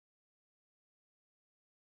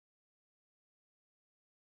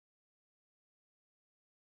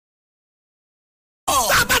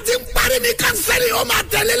Àwárí ni kánsẹ́lì ó máa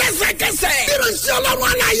tẹ̀lé lẹ́sẹ̀kẹsẹ̀. Ìránṣẹ́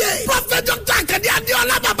Ọlọ́run aláyé. Prophet Dr. Akande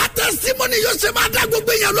Adéọlá bàbá testimony yóò ṣe máa dá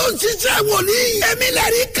gbogbo èèyàn ló ń ṣiṣẹ́ wòlíì. Èmi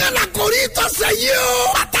lẹ́rìí kan la kò rí ìtọ́sẹ̀ yìí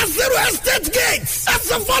o. Bàtà Zero Estate Gate.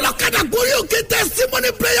 Ẹ̀sọ́ fọlọ́kadà gorí òkè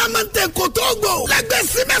testimony prayer mountain Kòtógbò. Lẹ́gbẹ̀ẹ́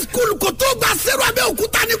Cement School Kòtógbò Àṣẹrò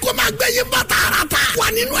Abẹ́òkúta ni kò máa gbé yín bàtà àràtà. Wà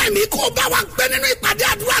nínú ẹ̀mí kò bá wa pẹ́ nínú ìpàdé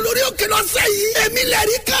àdúrà lórí òkè lọ́sẹ̀ yìí. Èmi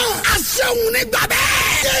lẹ́rìí kan. Àṣẹ òun ní gbàgbẹ́.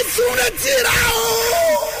 Jésù rẹ̀ ti rà o.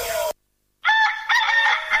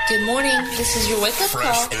 Good morning. This is your wake-up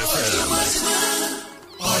call.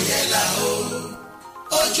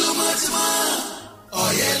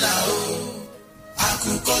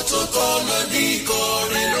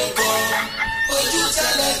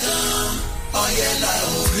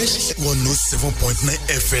 Fresh 107.9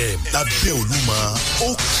 FM lábẹ́ Olúmọ ó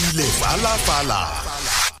kilẹ̀ fàlàfàlà.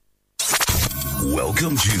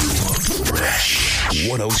 Welcome to Fresh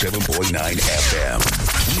 107.9 FM.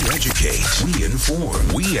 We educate, we inform,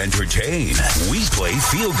 we entertain, we play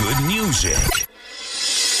feel-good music.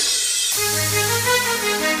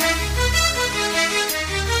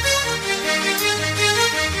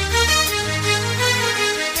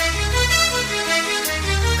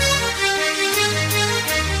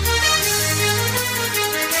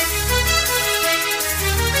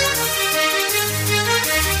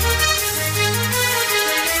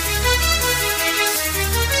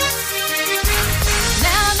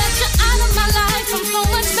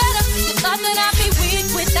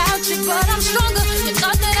 But I'm stronger. You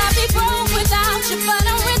thought that I'd be broke without you, but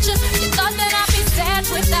I'm richer. You thought that I'd be sad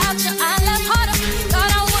without you, I left harder.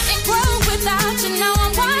 Thought I wouldn't grow without you, now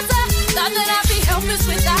I'm wiser. Thought that I'd be helpless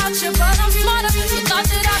without you, but I'm smarter. You thought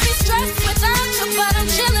that I'd be stressed without you, but I'm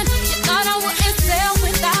chilling. You thought I wouldn't sell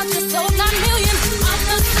without you, sold 9 million. I'm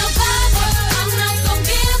a survivor. I'm not gonna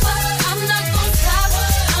give up. I'm not gonna stop.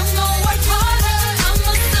 I'm gonna work harder. I'm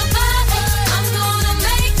a survivor. I'm gonna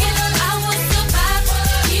make it. I will survive.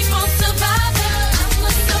 Keep on surviving. I'm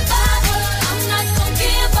a survivor. I'm not gonna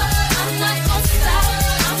give up. I'm not gonna stop.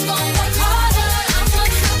 I'm gonna work harder. I'm a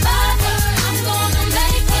survivor. I'm gonna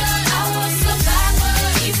make it. I will survive.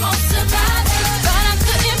 Keep on surviving. Thought I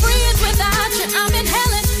couldn't breathe without you. I'm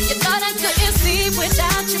inhaling. You thought I couldn't see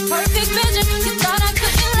without your perfect vision. You thought I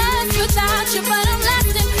couldn't last without you, but I'm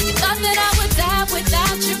lasting. You thought that I would die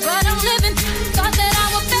without you, but I'm living. Thought that I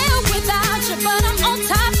would fail without you, but I'm on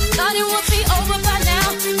top. Thought it would be over by now,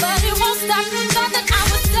 but it won't stop. Thought that I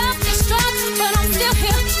would self-destruct, but I'm still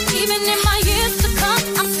here. Even in my years to come,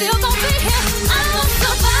 I'm still gonna be here. I'm a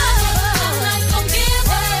survivor. I'm not gonna give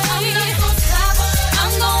up. I'm not gonna stop.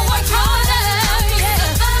 I'm gonna work harder.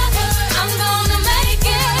 Yeah. I'm gonna make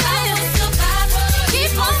it. I'm a survivor.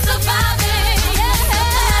 Keep on surviving.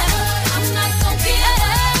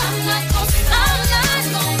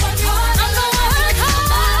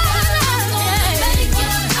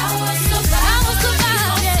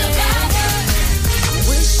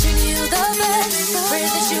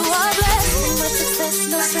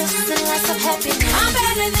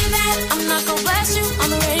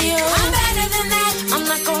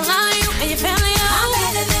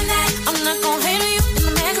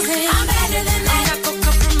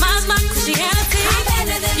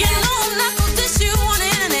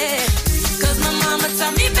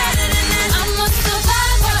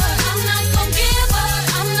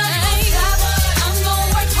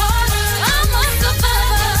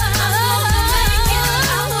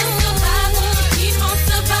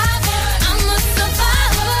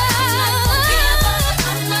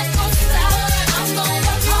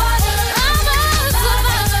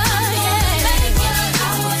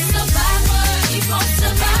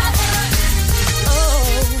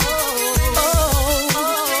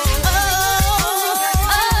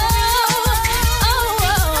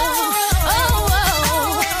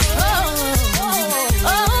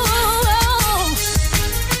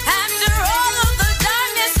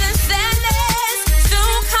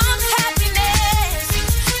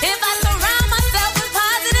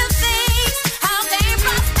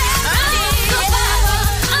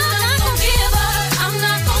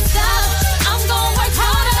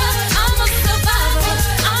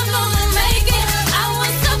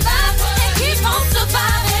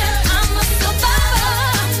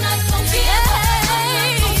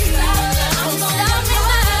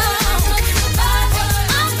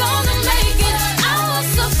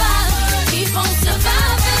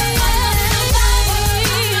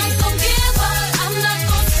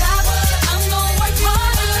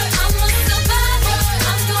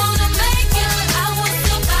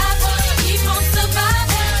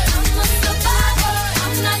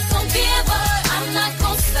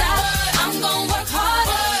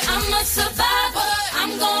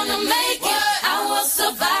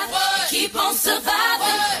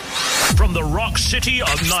 from the Rock City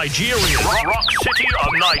of Nigeria. Rock City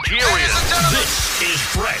of Nigeria. This is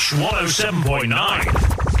Fresh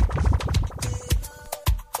 107.9.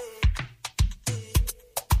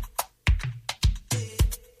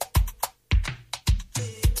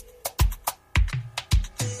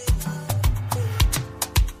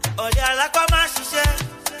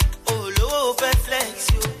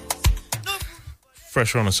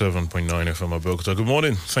 Fresh 107.9 FM Abeokuta. Good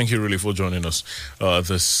morning. Thank you really for joining us.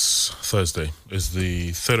 This Thursday is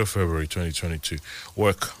the 3rd of February 2022.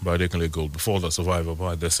 Work by Adekunle Gold. Before the Survivor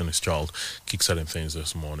by Destiny's Child. Kickstarting things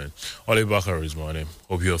this morning. Ole Bakari is my name.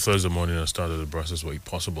 Hope your Thursday morning has started the brightest way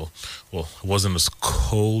possible. Well, it wasn't as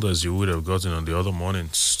cold as you would have gotten on the other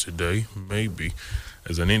mornings today. Maybe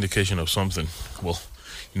as an indication of something. Well,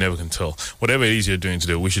 you never can tell. Whatever it is you're doing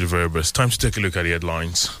today, wish you the very best. Time to take a look at the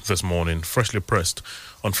headlines this morning, freshly pressed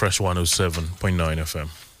on Fresh 107.9 FM.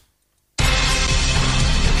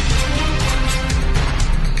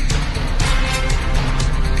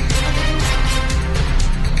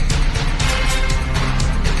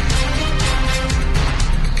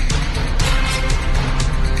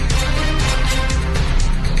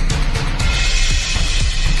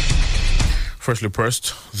 Freshly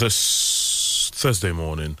pressed this Thursday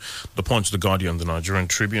morning, The Punch, The Guardian, The Nigerian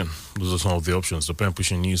Tribune. Those are some of the options. The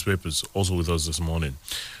pen-pushing newspapers also with us this morning.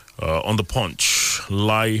 On The Punch,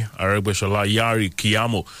 Lai Aregbesola Yari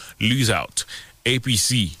Kiyamo lose out.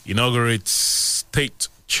 APC inaugurates state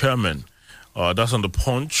chairman. That's on The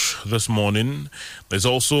Punch this morning. There's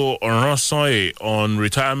also Oronsaye on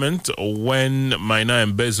retirement when Maina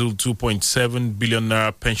embezzled 2.7 billion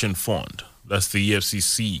naira pension fund. That's the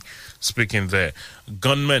EFCC speaking there.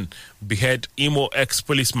 Gunmen behead Imo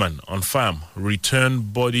ex-policeman on farm. Return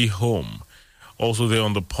body home. Also there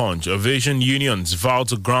on The Punch. Aviation unions vow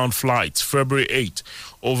to ground flights February 8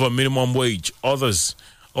 over minimum wage. Others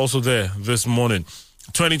also there this morning.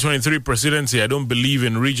 2023 presidency, I don't believe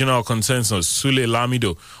in regional consensus. Sule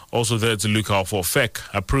Lamido also there to look out for. FEC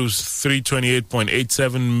approves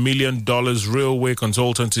 $328.87 million railway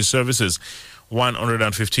consultancy services.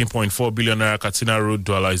 115.4 billion naira Katsina Road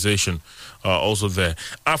dualization also there.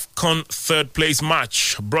 AFCON third place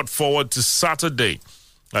match brought forward to Saturday.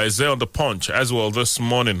 Is there on The Punch as well this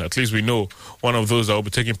morning. At least we know one of those that will be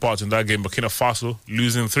taking part in that game. Burkina Faso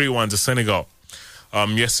losing 3-1 to Senegal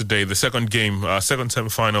yesterday. The second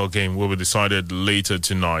semi-final game will be decided later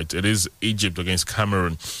tonight. It is Egypt against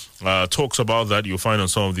Cameroon. Talks about that you'll find on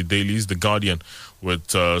some of the dailies. The Guardian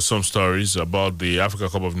with some stories about the Africa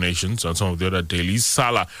Cup of Nations and some of the other dailies.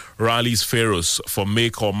 Salah rallies Pharaohs for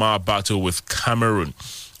make or mar battle with Cameroon.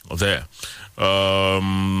 There.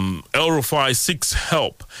 El Rufai seeks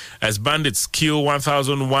help as bandits kill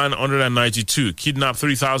 1,192, kidnap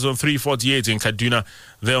 3,348 in Kaduna.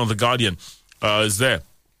 There on The Guardian is there.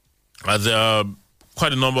 There are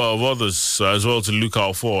quite a number of others as well to look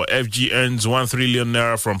out for. FG earns 1 trillion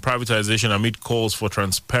naira from privatization amid calls for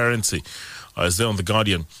transparency. Is there on The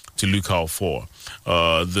Guardian to look out for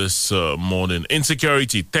this morning.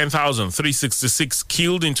 Insecurity, 10,366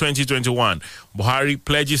 killed in 2021. Buhari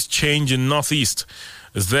pledges change in Northeast.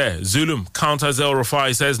 Is there. Zulum counters El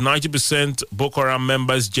Rufai, says 90% Boko Haram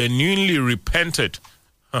members genuinely repented.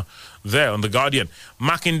 There on The Guardian.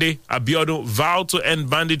 Makinde Abiodun vowed to end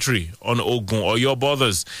banditry on Ogun or your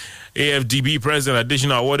borders. AFDB president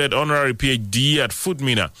additional awarded honorary PhD at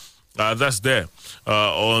Footmina. That's there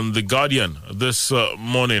on The Guardian this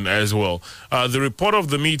morning as well. The report of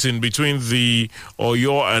the meeting between the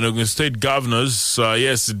Oyo and Ogun State governors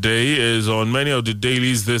yesterday is on many of the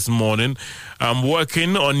dailies this morning. I'm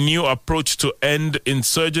working on new approach to end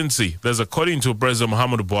insurgency. That's according to President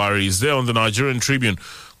Muhammadu Buhari. Is there on the Nigerian Tribune.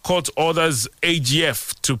 Court orders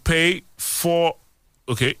AGF to pay for...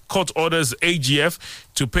 Court orders AGF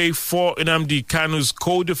to pay for Nnamdi Kanu's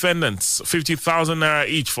co-defendants 50,000 naira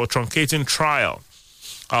each for truncating trial.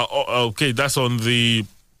 That's on the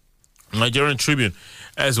Nigerian Tribune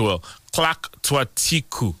as well. Clark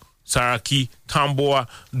Twatiku, Saraki, Tamboa,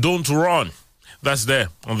 don't run. That's there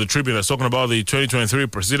on the Tribune. That's talking about the 2023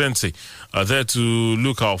 presidency. There to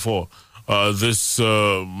look out for this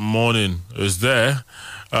morning is there.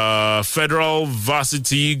 Federal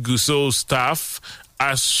Varsity Gusau staff,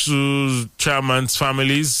 ASU chairman's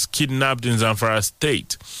families kidnapped in Zamfara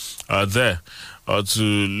State. There to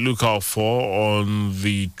look out for on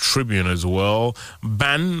the Tribune as well.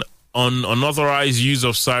 Ban on unauthorized use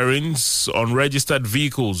of sirens on registered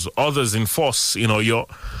vehicles. Others in force in Oyo.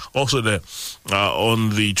 Also there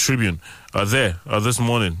on the Tribune. There this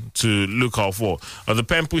morning to look out for. The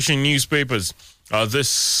pen-pushing newspapers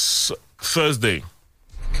this Thursday.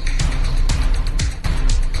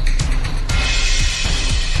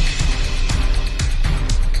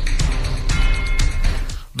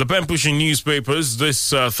 The pen pushing newspapers this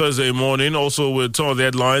Thursday morning, also with some of the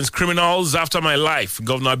headlines. Criminals after my life.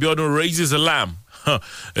 Governor Abiodun raises alarm.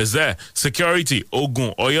 Is there security?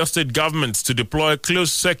 Ogun, Oyo State governments to deploy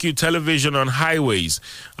closed-circuit television on highways.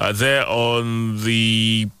 There on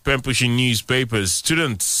the pen pushing newspapers.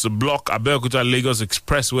 Students block Abeokuta Lagos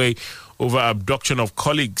Expressway over abduction of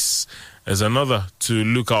colleagues. As another to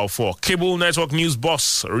look out for. Cable network news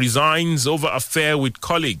boss resigns over affair with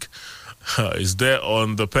colleague. Is there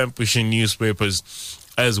on the pen pushing newspapers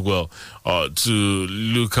as well to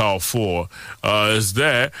look out for. Is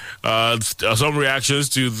there some reactions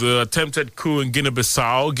to the attempted coup in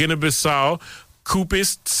Guinea-Bissau? Guinea-Bissau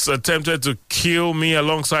coupists attempted to kill me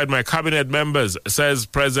alongside my cabinet members, says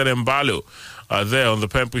President Mbalo. There on the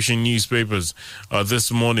pen pushing newspapers this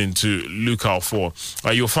morning to look out for.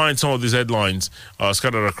 You'll find some of these headlines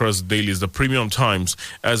scattered across the dailies, the Premium Times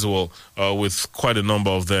as well, with quite a number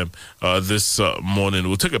of them this morning.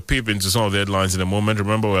 We'll take a peep into some of the headlines in a moment.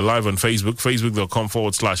 Remember, we're live on Facebook,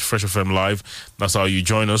 facebook.com/Fresh FM Live. That's how you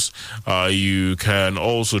join us. You can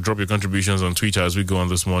also drop your contributions on Twitter as we go on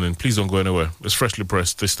this morning. Please don't go anywhere. It's Freshly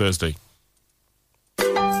Pressed this Thursday.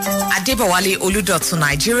 Adebowale Oludotun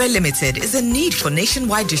Nigeria Limited is a need for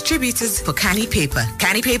nationwide distributors for Canny Paper.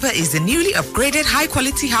 Canny Paper is the newly upgraded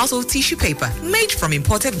high-quality household tissue paper made from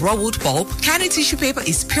imported raw wood pulp. Canny tissue paper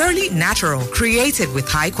is purely natural, created with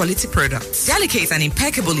high-quality products. Delicate and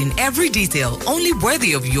impeccable in every detail, only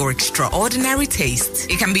worthy of your extraordinary taste.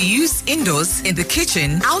 It can be used indoors, in the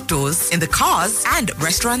kitchen, outdoors, in the cars, and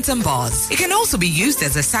restaurants and bars. It can also be used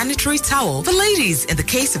as a sanitary towel for ladies in the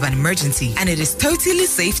case of an emergency, and it is totally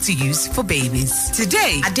safe to use for babies.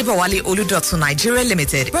 Today, Adebowale Oludotun Nigeria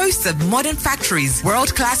Limited boasts of modern factories,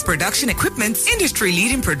 world-class production equipment,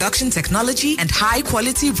 industry-leading production technology, and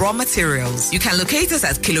high-quality raw materials. You can locate us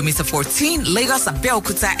at Kilometer 14, Lagos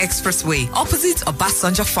Abeokuta Expressway, opposite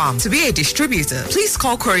Obasanjo Farm. To be a distributor, please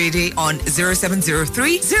call Korede on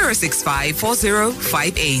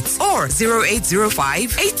 0703-065-4058 or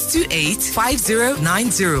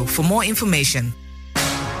 0805-828-5090 for more information.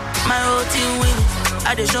 My whole team winning.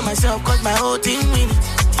 I just show myself cause my whole team winning.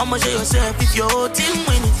 I'ma show yourself if your whole team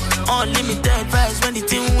winning. Unlimited price when the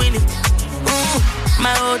team winning. My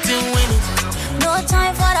whole team winning. No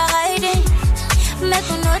time for the hiding. Make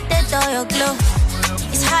you know that all your glow.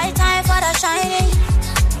 It's high time for the shining.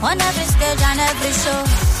 On every stage and every show.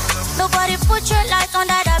 Nobody put your light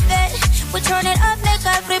under the bed. We turn it up, make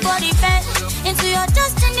everybody bend into your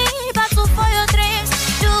destiny. Battle for your dreams.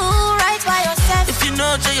 Do right by yourself. If you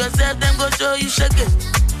know show yourself, then go show you shake it.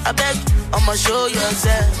 I beg, I'ma show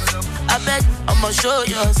yourself. I beg, I'ma show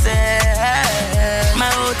yourself. My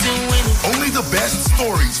whole team winning. Only the best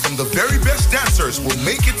stories from the very best dancers will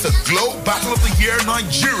make it to Glow Battle of the Year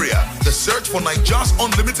Nigeria. The search for Nigeria's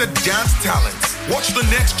unlimited dance talents. Watch the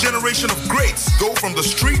next generation of greats go from the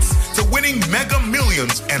streets to winning mega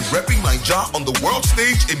millions and repping Nigeria on the world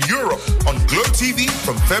stage in Europe on Glow TV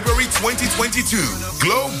from February 2022.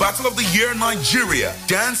 Glow Battle of the Year Nigeria.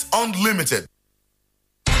 Dance Unlimited.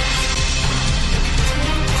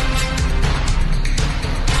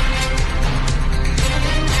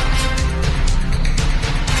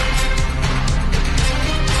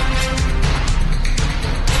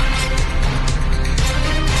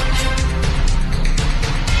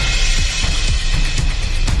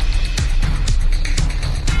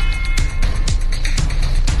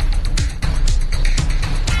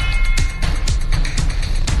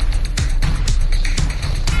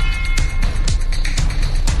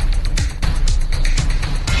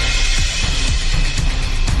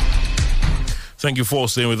 Thank you for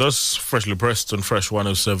staying with us. Freshly Pressed on Fresh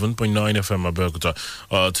 107.9 FM Abeokuta.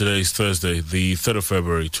 Today is Thursday, the 3rd of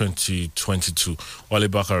February, 2022. Wale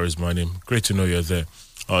Bakar is my name. Great to know you're there,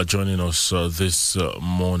 joining us this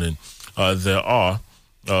morning. There are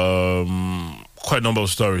quite a number of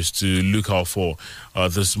stories to look out for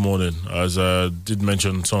this morning, as I did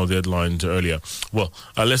mention some of the headlines earlier. Well,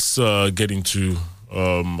 let's get into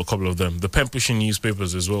a couple of them. The pen pushing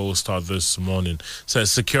newspapers as well will start this morning.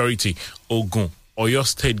 Says security, Ogun, Oyo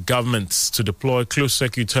State governments to deploy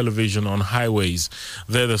closed-circuit television on highways.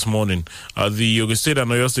 There this morning, the Ogun State and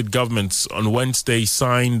Oyo State governments on Wednesday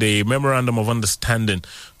signed a memorandum of understanding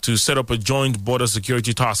to set up a joint border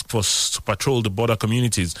security task force to patrol the border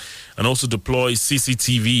communities and also deploy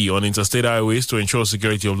CCTV on interstate highways to ensure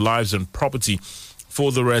security of lives and property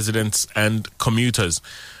for the residents and commuters.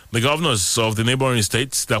 The governors of the neighboring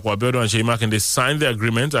states, Dapo Abiodun and Seyi Makinde, signed the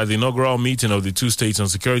agreement at the inaugural meeting of the two states on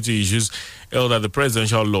security issues held at the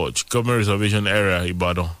Presidential Lodge, Government Reservation Area,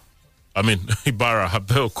 Ibarra,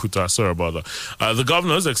 Abeokuta, sorry about that. The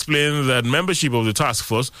governors explained that membership of the task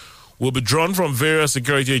force will be drawn from various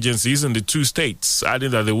security agencies in the two states, adding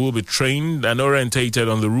that they will be trained and orientated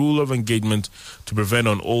on the rule of engagement to prevent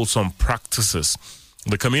unwholesome practices.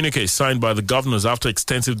 The communique signed by the governors after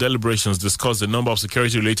extensive deliberations discussed a number of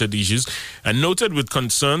security-related issues and noted with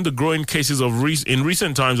concern the growing cases of in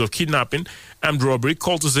recent times of kidnapping, armed robbery,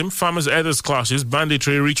 cultism, farmers' herders clashes,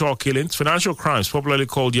 banditry, ritual killings, financial crimes, popularly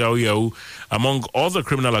called Yahoo Yahoo, among other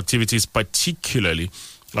criminal activities, particularly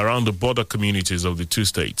around the border communities of the two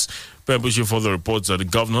states. Pembushi further reports that the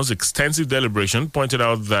governor's extensive deliberation pointed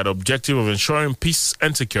out that objective of ensuring peace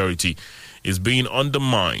and security is being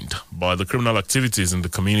undermined by the criminal activities in the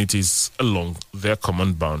communities along their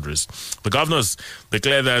common boundaries. The governors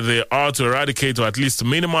declare that they are to eradicate or at least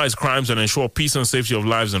minimize crimes and ensure peace and safety of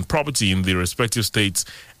lives and property in the respective states,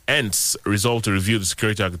 hence resolve to review the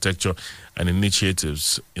security architecture and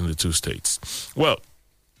initiatives in the two states. Well,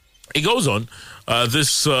 it goes on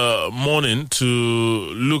this morning to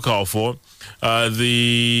look out for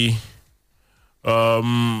the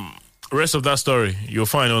rest of that story you'll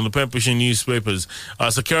find on the pen pushing newspapers.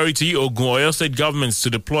 Security Oyo State governments to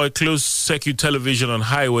deploy closed circuit television on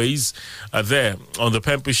highways there on the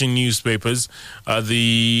pen pushing newspapers.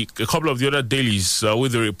 A couple of the other dailies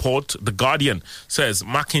with the report. The Guardian says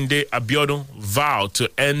Makinde Abiodun vow to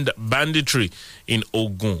end banditry in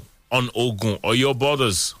Ogun. On Ogun, Oyo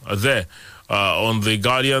borders are there. On the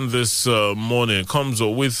Guardian this morning, it comes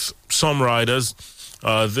with some riders.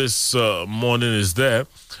 This morning is there.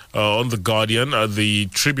 On the Guardian, the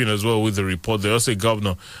Tribune as well with the report. The Osei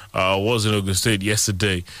governor was in Ogun State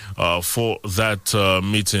yesterday for that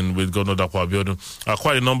meeting with Governor Dapo Abiodun.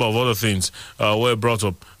 Quite a number of other things were brought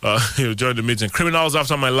up during the meeting. Criminals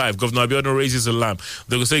after my life. Governor Abiodun raises alarm.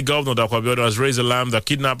 The Ogun State Governor Dapo Abiodun has raised alarm that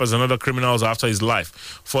kidnappers and other criminals after his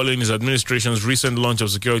life, following his administration's recent launch of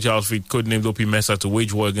security outfit codenamed OP Mesa to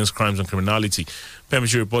wage war against crimes and criminality.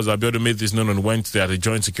 Pembushi reports that Abiodun made this known on Wednesday at a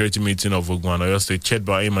joint security meeting of Ogun and Oyo State, chaired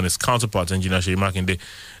by him and his counterpart, Engineer Seyi Makinde,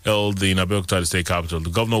 held in Abeokuta, the state capital. The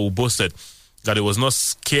governor, who boasted that he was not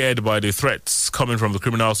scared by the threats coming from the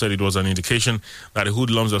criminal, said it was an indication that the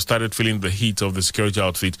hoodlums have started feeling the heat of the security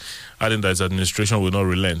outfit, adding that his administration will not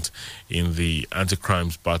relent in the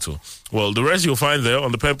anti-crimes battle. Well, the rest you'll find there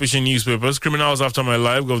on the pen pushing newspapers. Criminals after my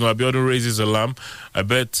life. Governor Abiodun raises alarm. I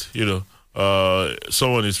bet,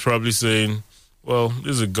 someone is probably saying, well,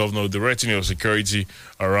 this is a governor with the retinue of security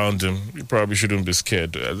around him. You probably shouldn't be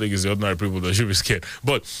scared. I think it's the ordinary people that should be scared.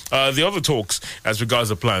 But the other talks as regards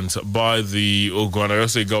the plans by the Ogun and Oyo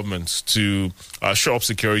State governments to shore up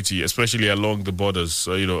security, especially along the borders,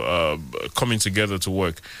 coming together to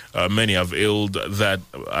work. Many have hailed that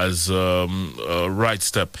as a right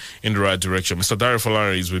step in the right direction. Mr. Dario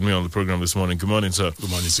Folari is with me on the program this morning. Good morning, sir. Good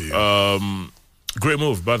morning to you. Great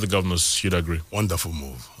move by the governors, you'd agree. Wonderful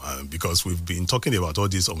move, because we've been talking about all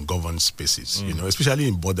these ungoverned spaces, especially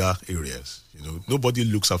in border areas. Nobody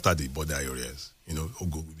looks after the border areas.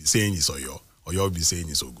 Ogun will be saying it's Oyo will be saying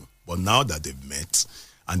it's Ogun. But now that they've met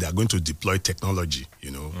and they are going to deploy technology,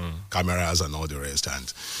 cameras and all the rest,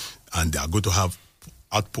 and they are going to have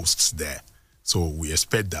outposts there. So we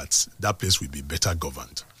expect that place will be better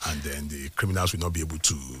governed, and then the criminals will not be able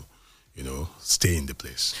to stay in the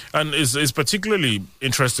place. And it's particularly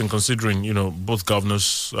interesting considering, both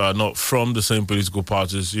governors are not from the same political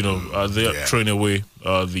parties. They are throwing away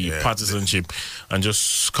the partisanship and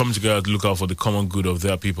just come together to look out for the common good of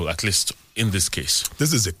their people, at least in this case.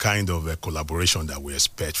 This is the kind of collaboration that we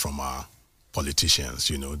expect from our politicians.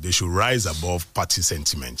 They should rise above party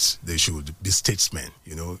sentiments. They should be statesmen,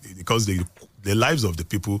 because the lives of the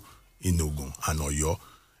people in Ogun and Oyo,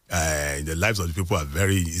 the lives of the people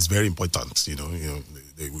is very important.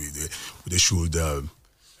 They should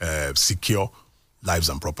secure lives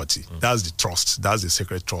and property. That's the trust. That's the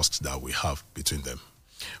sacred trust that we have between them.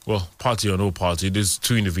 Well, party or no party, these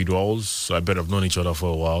two individuals, I bet, have known each other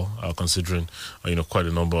for a while, considering, quite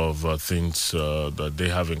a number of things that they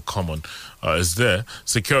have in common. Is there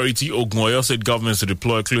security? Ogun Oyo State governments to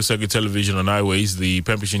deploy closed-circuit television on highways. The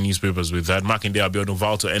pen pushing newspapers with that. Makinde Abiodun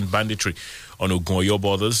vow to end banditry on Ogun Oyo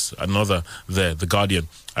borders. Another there, the Guardian,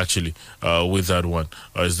 actually, with that one.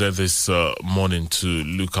 Is there this morning to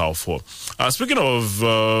look out for. Speaking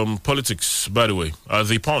of politics, by the way,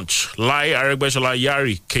 the Punch, Lai Aregbesola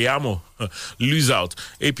Yari Keyamo lose out.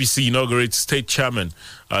 APC inaugurates state chairman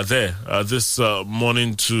there this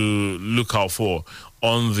morning to look out for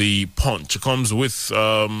on the Punch. It comes with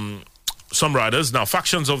some riders. Now,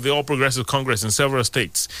 factions of the All Progressive Congress in several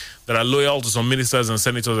states that are loyal to some ministers and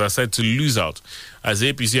senators are said to lose out as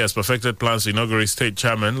APC has perfected plans to inaugurate state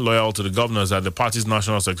chairman loyal to the governors at the party's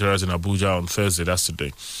national secretariat in Abuja on Thursday. That's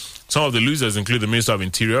today. Some of the losers include the Minister of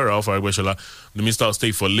Interior, Ralph Aregbesola, the Minister of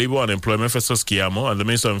State for Labour and Employment, Festus Keyamo, and the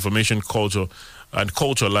Minister of Information, Culture,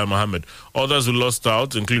 Lai Mohammed. Others who lost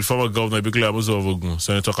out include former Governor Ibikile Amuzo of Ogun,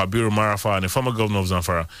 Senator Kabiru Marafa, and the former Governor of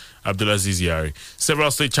Zamfara, Abdulaziz Yari. Several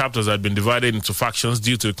state chapters had been divided into factions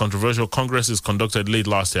due to the controversial congresses conducted late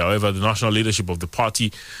last year. However, the national leadership of the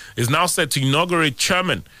party is now set to inaugurate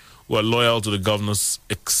chairmen who are loyal to the governors,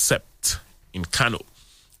 except in Kano.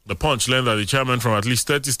 The Punch learned that the chairman from at least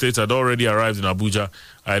 30 states had already arrived in Abuja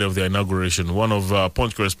ahead of the inauguration. One of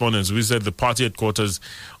Punch correspondents visited the party headquarters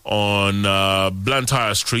on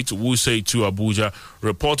Blantyre Street, Wuse to Abuja,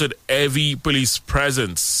 reported heavy police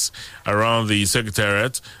presence around the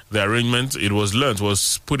secretariat. The arrangement, it was learnt,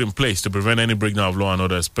 was put in place to prevent any breakdown of law and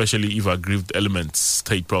order, especially if aggrieved elements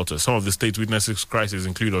take protest. Some of the states witnessing this crisis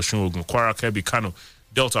include Osun, Ogun, Kwara, Kebbi, Kano,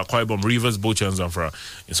 Delta, Akwa Ibom, Rivers, Bauchi, and Zamfara.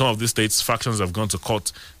 In some of these states, factions have gone to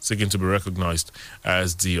court seeking to be recognized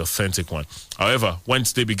as the authentic one. However,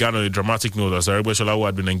 Wednesday began on a dramatic note as Aregbesola, who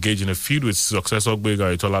had been engaged in a feud with successor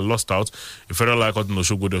Gbega Itola, lost out. A federal high court in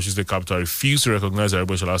Osogbo, the Osun State capital, refused to recognize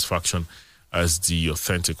Aregbesola's faction as the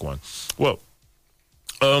authentic one. Well,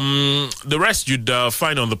 the rest you'd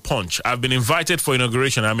find on the Punch. I've been invited for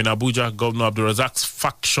inauguration. I'm in Abuja. Governor Abdulrazak's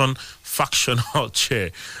factional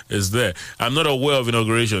chair is there. I'm not aware of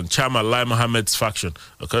inauguration. Chairman Lai Mohammed's faction.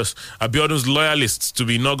 Because Abiodun's loyalists to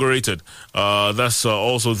be inaugurated. That's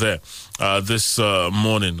also there this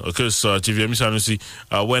morning. Because Chief Yemi Sanusi,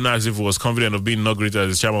 when asked if he was confident of being inaugurated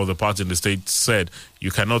as the chairman of the party in the state, said,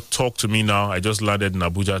 "You cannot talk to me now. I just landed in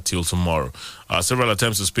Abuja till tomorrow." Several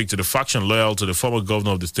attempts to speak to the faction loyal to the former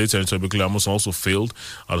governor of the state, Senator Ibikile Amusan, also failed.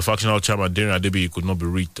 The factional chairman, Daniel Adebiyi, could not be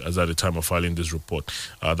reached as at the time of filing this report.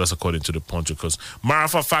 That's according to the Punch. Because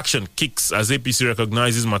Marafa faction kicks as APC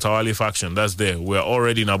recognizes Matawale faction. That's there. We're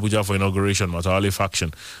already in Abuja for inauguration. Matawale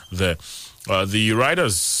faction there. The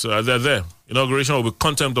riders, they're there. Inauguration will be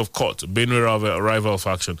contempt of court. Benue rival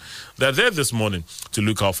faction. They're there this morning to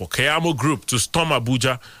look out for. Keyamo Group to storm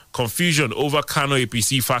Abuja. Confusion over Kano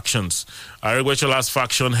APC factions. Aregbesola's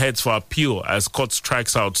faction heads for appeal as court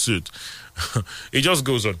strikes out suit. It just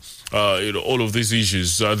goes on. All of these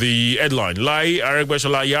issues. The headline: Lai,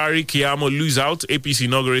 Aregbesola, Yari, Keyamo lose out. APC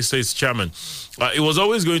inaugurates state's chairman. It was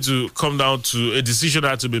always going to come down to a decision that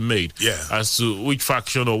had to be made as to which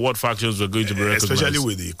faction or what factions were going to be recognized. Especially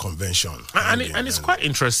with the convention. And it's quite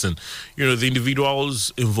interesting. The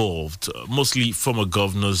individuals involved, mostly former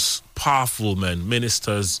governors, powerful men,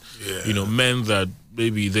 ministers, men that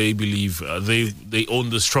maybe they believe they own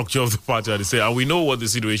the structure of the party, they say, and we know what the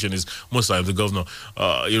situation is. Most times the governor,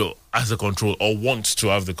 has the control or wants to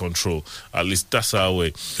have the control. At least that's our way.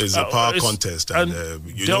 It's a power contest. And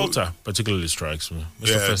Delta particularly strikes me.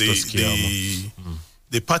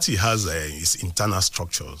 The party has its internal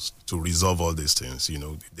structures to resolve all these things.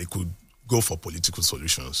 They could go for political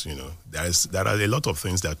solutions. There are a lot of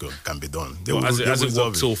things that can be done. As it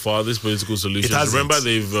worked so far, this political solutions. Remember,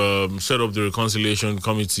 they've set up the reconciliation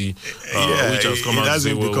committee, which has come out and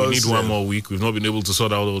say, well, we need one more week. We've not been able to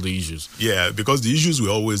sort out all the issues. Yeah, because the issues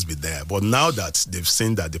will always be there. But now that they've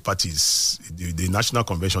seen that the party's, the national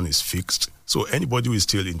convention is fixed, so anybody who is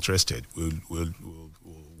still interested will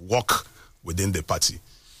work within the party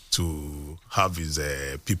to have his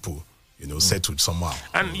people settled somehow.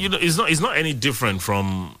 And it's not any different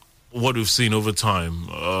from what we've seen over time.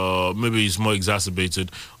 Maybe it's more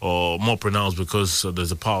exacerbated or more pronounced because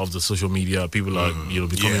there's the power of the social media. People are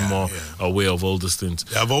becoming more aware of all these things.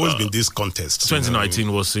 There have always been these contests.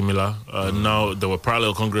 2019 was similar. Now there were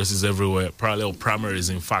parallel congresses everywhere, parallel primaries,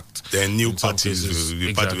 in fact. Then new parties,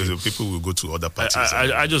 people will go to other parties.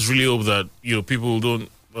 I just really hope that people don't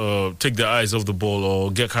take their eyes off the ball or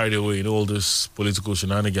get carried away in all this political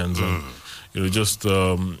shenanigans. And,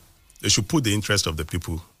 they should put the interest of the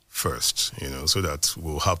people first, so that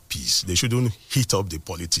we'll have peace. They shouldn't heat up the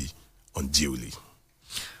polity unduly.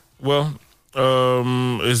 Well,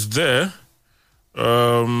 is there?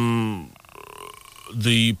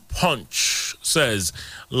 The Punch says,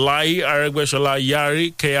 Lai, Aregbesola,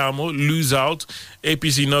 Yari, Keyamo lose out.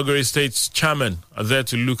 APC inaugurates state's chairman are there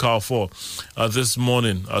to look out for this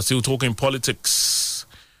morning. Still talking politics.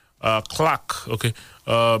 Clark, okay.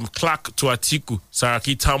 Clark to Atiku,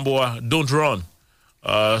 Saraki Tamboa, don't run.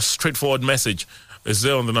 Straightforward message is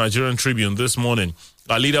there on the Nigerian Tribune this morning.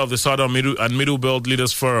 A leader of the Southern and Middle Belt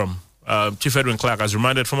Leaders Forum, Chief Edwin Clark has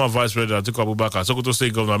reminded former Vice President Atiku Abubakar, Sokoto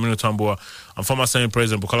State Governor Aminu Tambuwa, and former Senate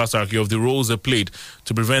President Bukola Saraki of the roles they played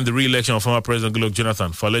to prevent the re-election of former President Goodluck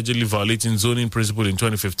Jonathan for allegedly violating zoning principle in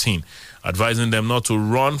 2015, advising them not to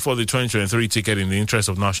run for the 2023 ticket in the interest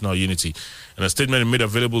of national unity. In a statement made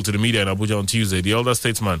available to the media in Abuja on Tuesday, the elder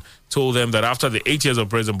statesman told them that after the 8 years of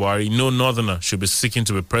President Buhari, no northerner should be seeking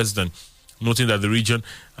to be president, noting that the region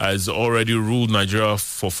has already ruled Nigeria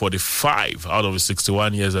for 45 out of its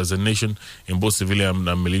 61 years as a nation in both civilian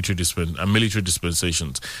and military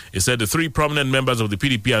dispensations. He said the three prominent members of the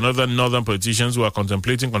PDP and other northern politicians who are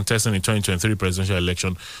contemplating contesting the 2023 presidential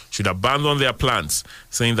election should abandon their plans,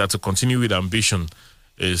 saying that to continue with ambition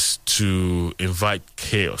is to invite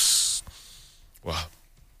chaos. Wow.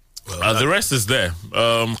 Well, the rest is there.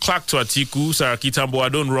 Clark to Atiku, Saraki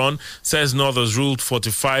Tambuwa don't run, says North has ruled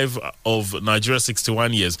 45 of Nigeria's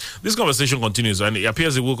 61 years. This conversation continues, and it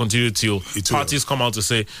appears it will continue till parties come out to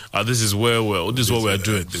say, this is where what we're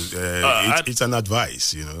doing. It's an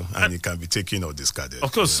advice, and it can be taken or discarded.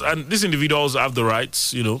 Of course, and these individuals have the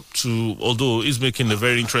rights, to, although he's making a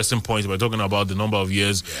very interesting point by talking about the number of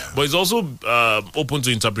years, but it's also open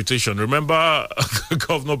to interpretation. Remember,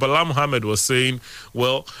 Governor Bala Mohammed was saying,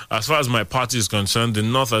 well, as far as my party is concerned, the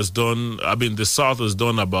the South has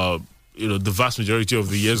done about, the vast majority of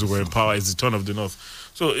the years we were in power is the turn of the North.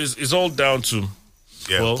 So it's all down to,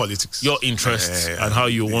 politics, your interests and how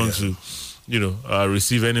you want to,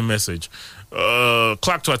 receive any message.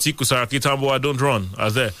 Clark to Atiku, Saraki Tambuwa don't run,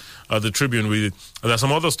 are there. The Tribune with it. There are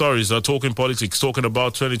some other stories talking politics, talking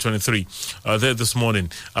about 2023. There this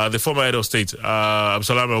morning, the former head of state,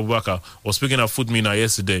 Absalam Abubakar, was speaking at Futmina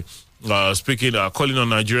yesterday. Calling on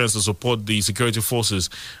Nigerians to support the security forces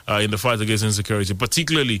in the fight against insecurity,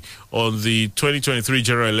 particularly on the 2023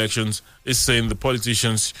 general elections. Is saying the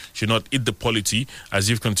politicians should not eat the polity, as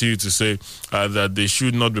you've continued to say that they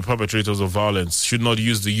should not be perpetrators of violence, should not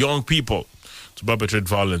use the young people to perpetrate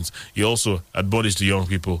violence. He also admonished the young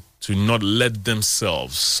people to not let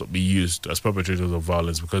themselves be used as perpetrators of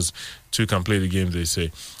violence, because two can play the game, they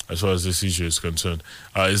say, as far as this issue is concerned.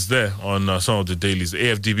 It's there on some of the dailies.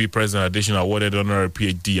 AFDB President Addition awarded honorary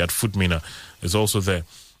PhD at Futmina is also there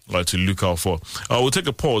to look out for. We'll take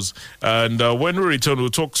a pause, and when we return,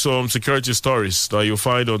 we'll talk some security stories that you'll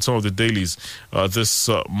find on some of the dailies this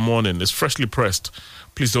morning. It's freshly pressed.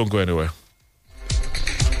 Please don't go anywhere.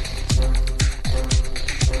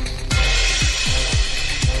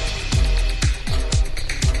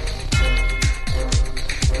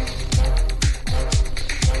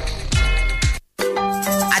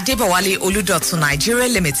 Adebowale Oludotun Nigeria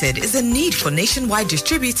Limited is a need for nationwide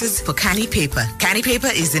distributors for Canny Paper. Canny Paper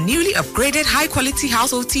is the newly upgraded high-quality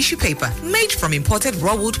household tissue paper made from imported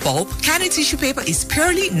raw wood pulp. Canny tissue paper is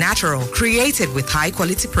purely natural, created with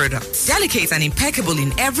high-quality products. Delicate and impeccable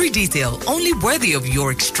in every detail, only worthy of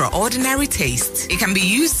your extraordinary taste. It can be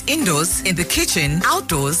used indoors, in the kitchen,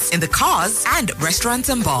 outdoors, in the cars, and restaurants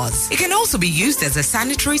and bars. It can also be used as a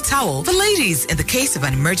sanitary towel for ladies in the case of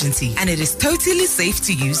an emergency, and it is totally safe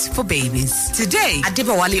to use for babies. Today,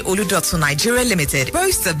 Adebowale Oludotun Nigeria Limited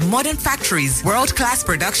boasts of modern factories, world-class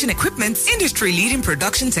production equipment, industry-leading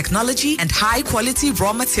production technology, and high-quality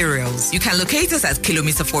raw materials. You can locate us at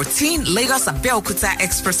Kilometer 14, Lagos Abeokuta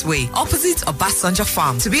Expressway, opposite Obasanjo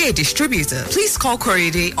Farm. To be a distributor, please call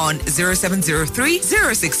Korede on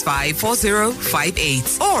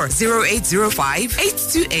 0703-065-4058 or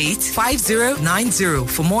 0805-828-5090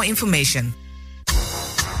 for more information.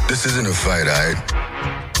 This isn't a fight, alright?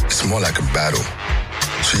 It's more like a battle.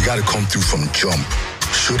 So you gotta come through from jump.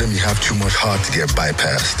 Show them you have too much heart to get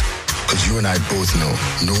bypassed. Cause you and I both know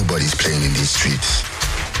nobody's playing in these streets.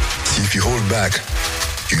 See, if you hold back,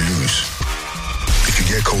 you lose. If you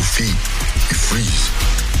get cold feet, you freeze.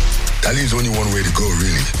 That leaves only one way to go,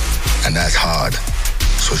 really. And that's hard.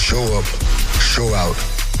 So show up, show out,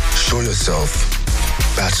 show yourself,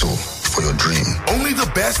 battle for your dream. Only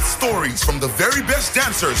the best stories from the very best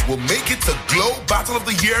dancers will make it to Glow Battle of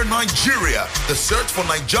the Year Nigeria, the search for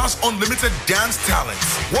Nigeria's unlimited dance talents.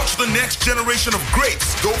 Watch the next generation of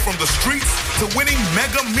greats go from the streets to winning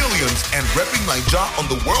mega millions and repping Nigeria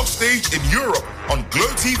on the world stage in Europe on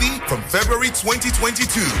Glow TV from February 2022.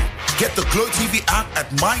 Get the Glow TV app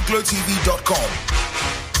at myglowtv.com.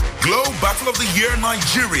 Glow Battle of the Year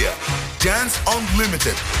Nigeria. Dance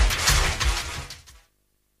Unlimited.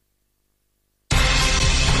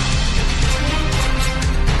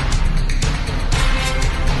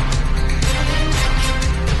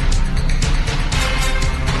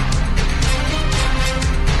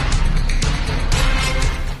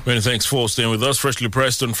 Many thanks for staying with us. Freshly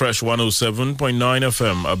pressed on Fresh 107.9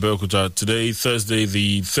 FM, Abeokuta. Today, Thursday,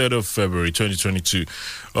 the 3rd of February, 2022.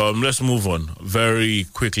 Let's move on very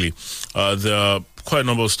quickly. There are quite a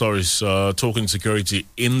number of stories talking security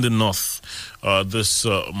in the north this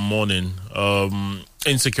morning.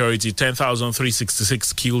 Insecurity,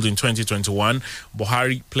 10,366 killed in 2021.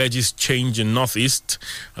 Buhari pledges change in northeast.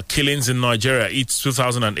 Killings in Nigeria, it's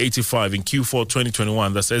 2,085 in Q4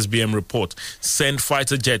 2021. That's SBM report. Send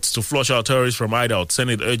fighter jets to flush out terrorists from hideout.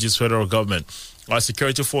 Senate urges federal government. Our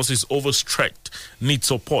security forces overstretched. Need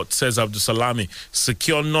support, says Abdul Salami.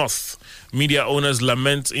 Secure north. Media owners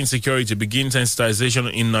lament insecurity. Begin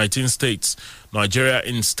sensitization in 19 states. Nigeria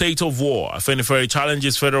in state of war. Afenifere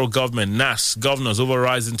challenges federal government. NAS governors over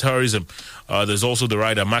rising terrorism. There's also the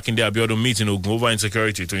Rider Makinde Abiodun meeting over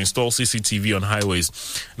insecurity to install CCTV on highways.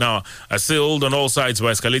 Now, assailed on all sides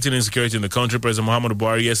by escalating insecurity in the country, President Muhammadu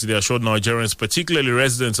Buhari yesterday assured Nigerians, particularly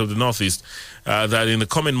residents of the northeast, that in the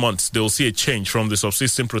coming months they will see a change from the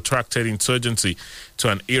subsisting protracted insurgency to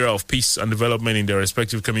an era of peace and development in their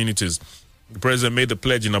respective communities. The president made the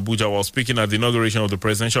pledge in Abuja while speaking at the inauguration of the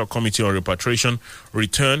Presidential Committee on Repatriation,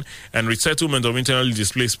 Return, and Resettlement of Internally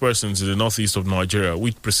Displaced Persons in the northeast of Nigeria,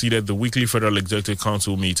 which preceded the weekly Federal Executive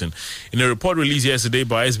Council meeting. In a report released yesterday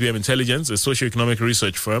by SBM Intelligence, a socio-economic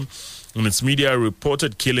research firm, in its media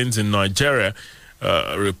reported killings in Nigeria,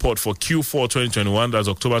 report for Q4 2021, that's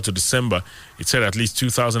October to December, it said at least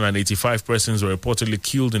 2,085 persons were reportedly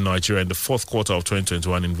killed in Nigeria in the fourth quarter of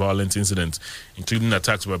 2021 in violent incidents, including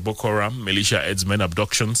attacks by Boko Haram, militia headsmen,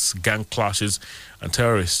 abductions, gang clashes, and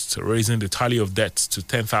terrorists, raising the tally of deaths to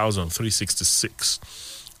 10,366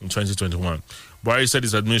 in 2021. Buhari said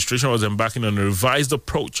his administration was embarking on a revised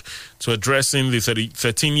approach to addressing the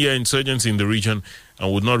 13-year insurgency in the region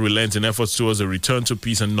and would not relent in efforts towards a return to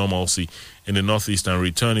peace and normalcy in the northeast and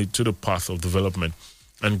return it to the path of development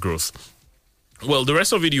and growth. Well, the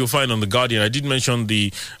rest of it you'll find on The Guardian. I did mention the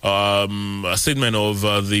statement of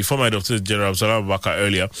the former head of state, General Salam Abubakar,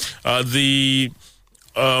 earlier. The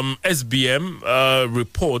SBM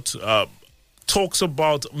report talks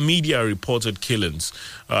about media-reported killings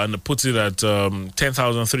and puts it at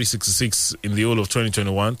 10,366 in the whole of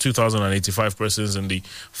 2021, 2,085 persons in the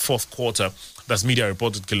fourth quarter. That's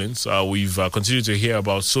media-reported killings. We've continued to hear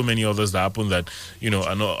about so many others that happen that,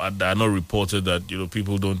 are not reported, that,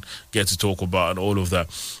 people don't get to talk about and all of that.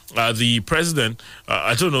 The president,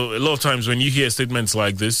 I don't know, a lot of times when you hear statements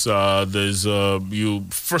like this, there's,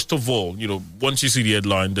 first of all, once you see the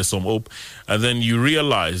headline, there's some hope, and then you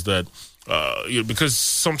realize that because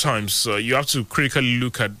sometimes you have to critically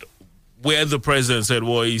look at where the president said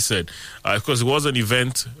what he said. Because it was an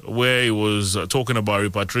event where he was talking about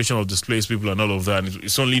repatriation of displaced people and all of that. And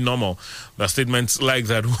it's only normal that statements like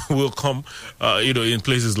that will come, in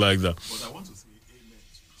places like that. But I want to say amen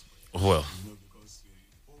to this. Well. Because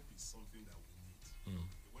hope is something that we need.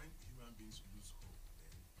 When human beings lose hope,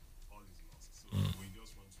 then all is lost. So we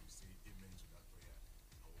just want to say amen to that prayer.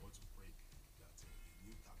 And we want to pray that the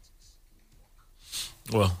new tactics will work.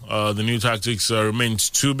 Well, the new tactics remains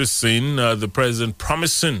to be seen. The president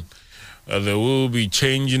promising there will be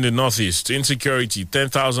change in the northeast. Insecurity,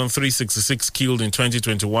 10,366 killed in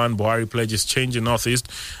 2021. Buhari pledges change in northeast.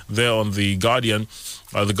 There on The Guardian.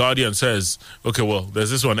 The Guardian says, okay, well,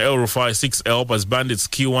 there's this one. El Rufai 6 help as bandits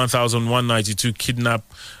kill 1,192, kidnap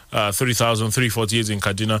 3,348 in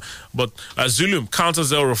Kaduna. But Zulum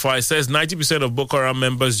counters El Rufai, says 90% of Boko Haram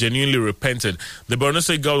members genuinely repented. The Borno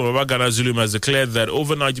State governor, Babagana Zulum, has declared that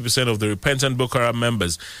over 90% of the repentant Boko Haram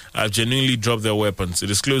members have genuinely dropped their weapons. He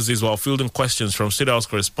disclosed this while fielding questions from State House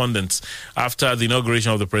correspondents after the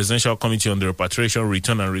inauguration of the Presidential Committee on the Repatriation,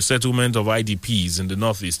 Return and Resettlement of IDPs in the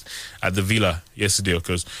Northeast at the Villa yesterday.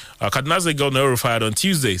 Because Kaduna State governor El Rufai on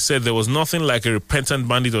Tuesday said there was nothing like a repentant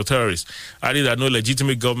bandit or terrorist, adding that no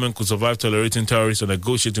legitimate government could survive tolerating terrorists or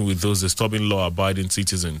negotiating with those disturbing law-abiding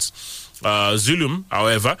citizens. Zulum,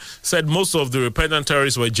 however, said most of the repentant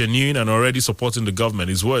terrorists were genuine and already supporting the government.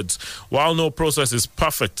 His words, while no process is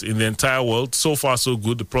perfect in the entire world, so far so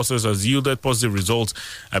good, the process has yielded positive results.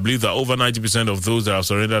 I believe that over 90% of those that have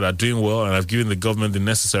surrendered are doing well and have given the government the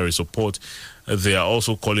necessary support. They are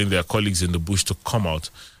also calling their colleagues in the bush to come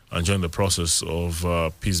out and join the process of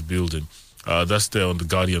peace building. That's there on The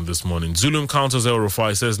Guardian this morning. Zulum counters El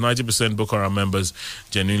Rufai, says 90% Boko Haram members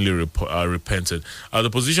genuinely repented. The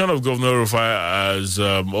position of Governor El Rufai has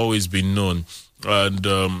always been known. And,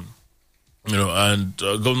 Governor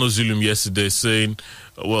Zulum yesterday saying,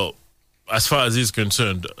 well, as far as he's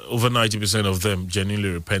concerned, over 90% of them genuinely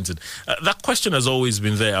repented. That question has always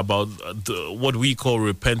been there about what we call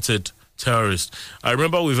repented terrorists. I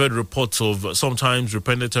remember we've heard reports of sometimes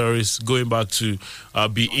repentant terrorists going back to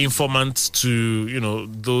be informants to,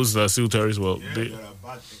 those that are still terrorists. Well, there are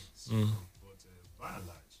bad things, but by and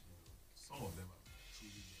large, some of them are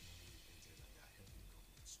truly genuinely repented and they are helping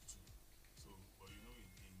governments too. So, but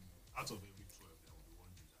out of every 12, there will be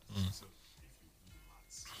one Judas. So, if you do the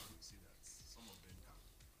maths, you see that some of them can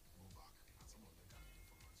go back and some of them can be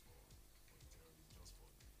informants for the terrorists just for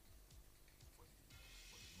the money that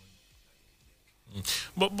they make.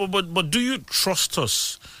 But do you trust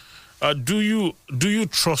us? Do you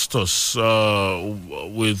trust us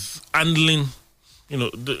with handling,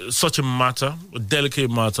 such a matter, a delicate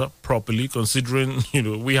matter, properly? Considering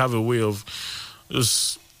we have a way of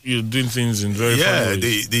just doing things in very fun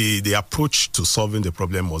ways. the approach to solving the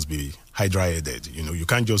problem must be hydra-headed. You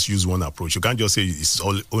can't just use one approach. You can't just say it's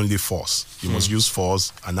only force. You must use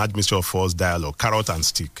force, an admixture of force, dialogue, carrot and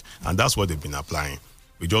stick, and that's what they've been applying.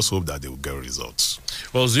 We just hope that they will get results.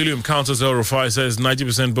 Well, Zilium counters El Rufai says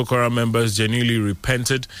 90% Boko Haram members genuinely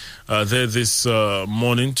repented there this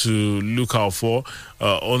morning to look out for.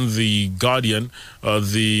 On The Guardian, a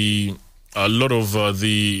lot of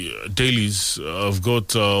the dailies have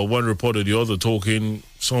got one report or the other talking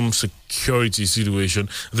some security situation.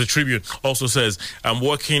 The Tribune also says, I'm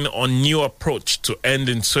working on new approach to end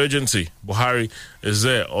insurgency. Buhari is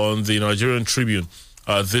there on the Nigerian Tribune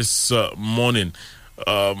this morning.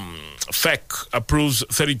 FEC approves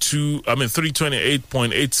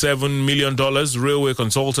 $328.87 million railway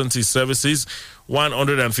consultancy services,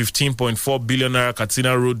 115.4 billion naira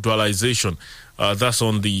Katsina Road dualization. That's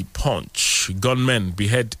on The Punch. Gunmen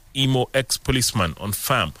behead Imo ex-policeman on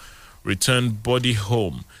farm, return body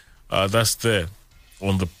home. That's there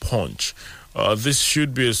on The Punch. This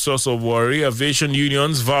should be a source of worry. Aviation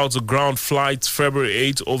unions vow to ground flights February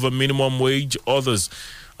 8 over minimum wage. Others,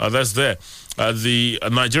 that's there.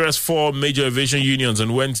 Nigeria's 4 major aviation unions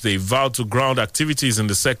on Wednesday vowed to ground activities in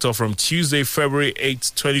the sector from Tuesday, February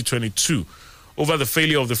 8, 2022, over the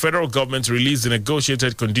failure of the federal government to release the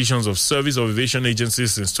negotiated conditions of service of aviation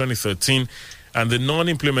agencies since 2013 and the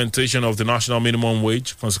non-implementation of the national minimum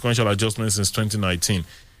wage, consequential adjustments since 2019.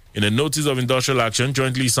 In a notice of industrial action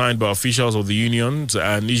jointly signed by officials of the unions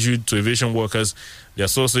and issued to aviation workers, the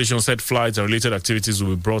association said flights and related activities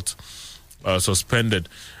will be suspended.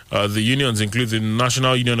 The unions include the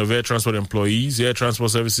National Union of Air Transport Employees, Air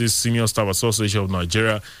Transport Services Senior Staff Association of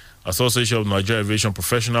Nigeria, Association of Nigeria Aviation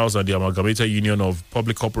Professionals, and the Amalgamated Union of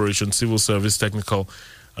Public Corporation, Civil Service, Technical,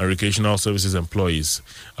 and Recreational Services Employees.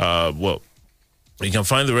 You can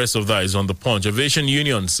find the rest of that is on The Punch. Aviation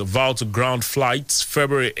unions vow to ground flights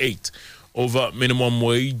February 8 over minimum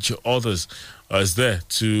wage. Others is there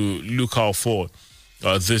to look out for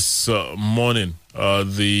this morning.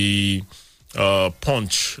 The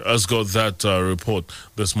Punch has got that report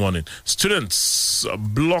this morning. Students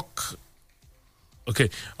block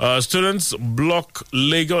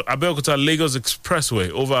Abeokuta-Lagos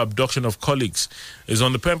Expressway over abduction of colleagues is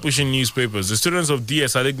on the pen pushing newspapers. The students of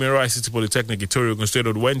DS Adegbero ICT Polytechnic Itorio Ogun State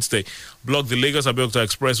on Wednesday blocked the Lagos-Abeokuta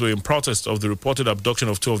Expressway in protest of the reported abduction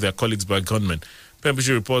of 2 of their colleagues by gunmen. Pen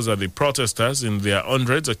pushing reports that the protesters in their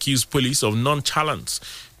hundreds accused police of nonchalance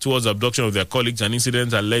towards abduction of their colleagues, and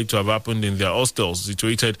incidents alleged to have happened in their hostels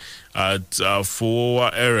situated at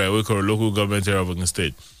Fowa area, Wekoro local government area of Ogun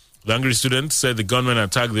State. The angry students said the gunmen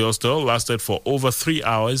attacked the hostel lasted for over 3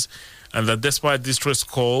 hours, and that despite distress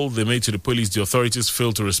call they made to the police, the authorities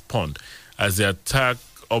failed to respond as the attackers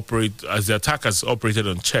operated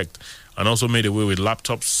unchecked and also made away with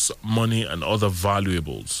laptops, money, and other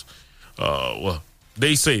valuables.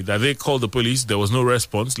 They say that they called the police. There was no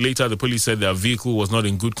response. Later, the police said their vehicle was not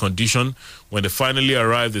in good condition. When they finally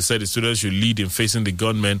arrived, they said the students should lead in facing the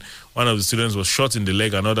gunmen. One of the students was shot in the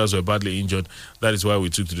leg and others were badly injured. That is why we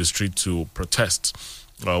took to the street to protest,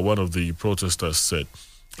 one of the protesters said.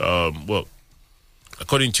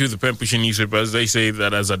 According to the pen pushing newspapers, they say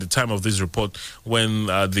that as at the time of this report, when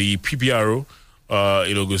the PPRO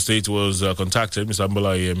in Ogun State was contacted, Mr.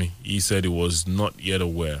 Ambola Ayemi, he said he was not yet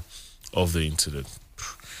aware of the incident.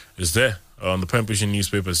 It's there on the pen pushing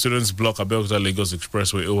newspaper. Students block Abeokuta-Lagos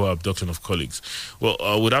Expressway over abduction of colleagues. Well,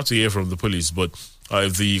 we'd have to hear from the police, but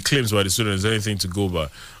if the claims by the students is anything to go by,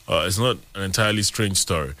 it's not an entirely strange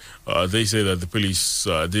story. They say that the police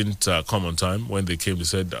didn't come on time. When they came, they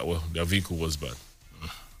said that, their vehicle was bad.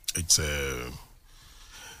 It's a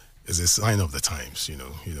sign of the times,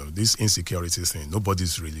 this insecurity thing.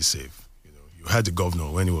 Nobody's really safe. You heard the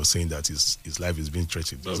governor when he was saying that his life is being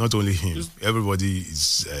threatened. It's not only him. Everybody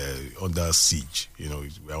is under siege.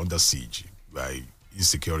 We're under siege by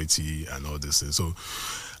insecurity and all this. So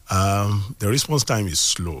The response time is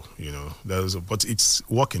slow, but it's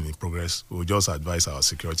work in progress. We'll just advise our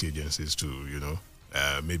security agencies to,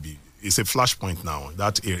 maybe it's a flashpoint now.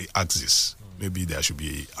 That area exists. Maybe there should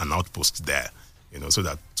be an outpost there, so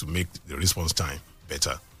that to make the response time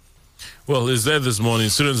better. Well, it's there this morning.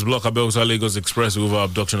 Students block Abeokuta Lagos Express over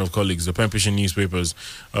abduction of colleagues. The pen pushing newspapers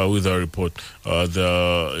with a report.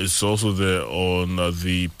 It's also there on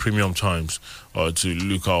the Premium Times to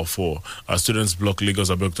look out for. Students block Lagos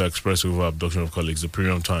Abeokuta Express over abduction of colleagues. The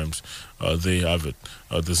Premium Times, they have it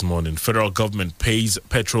this morning. Federal government pays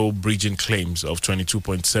petrol bridging claims of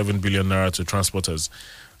 22.7 billion naira to transporters.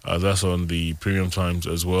 That's on the Premium Times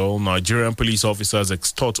as well. Nigerian police officers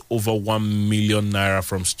extort over 1 million naira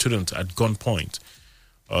from students at gunpoint.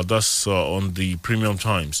 That's on the Premium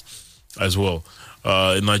Times as well.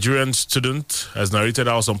 A Nigerian student has narrated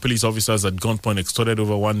how some police officers at gunpoint extorted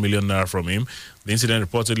over 1 million naira from him. The incident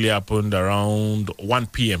reportedly happened around 1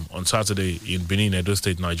 p.m. on Saturday in Benin, Edo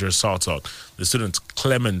State, Nigeria, South. The student,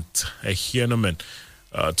 Clement Ehienemen,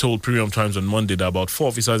 told Premium Times on Monday that about 4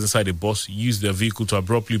 officers inside a bus used their vehicle to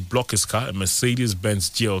abruptly block his car, a Mercedes-Benz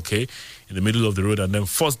GLK, in the middle of the road and then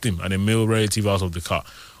forced him and a male relative out of the car.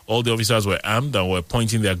 All the officers were armed and were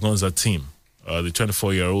pointing their guns at him, the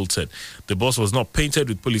 24-year-old said. The bus was not painted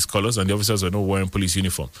with police colors and the officers were not wearing police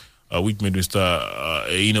uniform, which made Mr.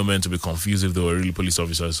 Ehienemen to be confused if they were really police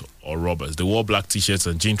officers or robbers. They wore black T-shirts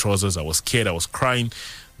and jean trousers. I was scared. I was crying.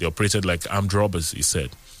 They operated like armed robbers, he said.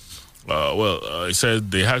 He said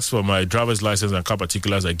they asked for my driver's license and car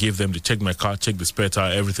particulars. I gave them. They checked my car, checked the spare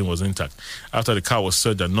tire. Everything was intact. After the car was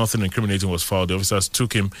searched and nothing incriminating was found, the officers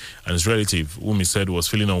took him and his relative, whom he said was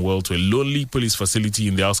feeling unwell, to a lonely police facility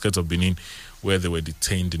in the outskirts of Benin, where they were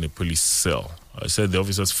detained in a police cell. I said the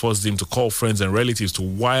officers forced him to call friends and relatives to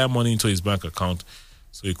wire money into his bank account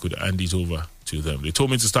so he could hand it over to them. They told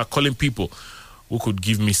me to start calling people who could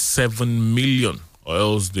give me 7 million or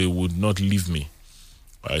else they would not leave me.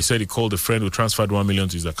 He said he called a friend who transferred 1 million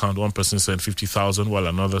to his account. One person sent 50,000 while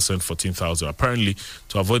another sent 14,000. Apparently,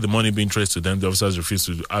 to avoid the money being traced to them, the officers refused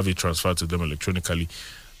to have it transferred to them electronically.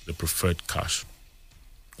 They preferred cash.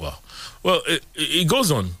 Well, it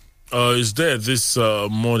goes on. It's there this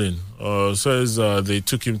morning. Says they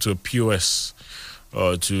took him to a POS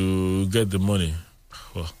to get the money.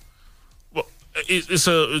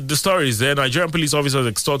 The story is there. Nigerian police officers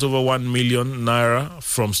extort over 1 million naira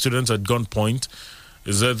from students at gunpoint.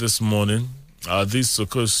 Is there this morning? This, of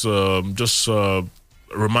course, just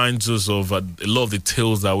reminds us of a lot of the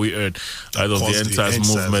tales that we heard out of the EndSARS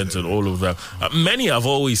movement and all of that. Many have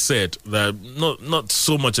always said that not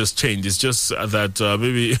so much has changed. It's just that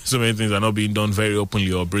maybe so many things are not being done very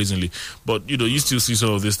openly or brazenly. But, you still see some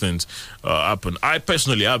of these things happen. I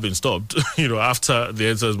personally have been stopped, after the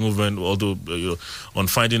EndSARS movement, although, on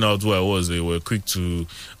finding out who I was, they were quick to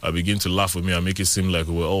begin to laugh with me and make it seem like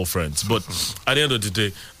we were all friends. But at the end of the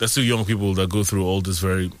day, there's still young people that go through all these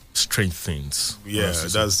very strange things. Yeah,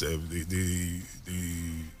 that's the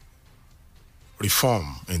reform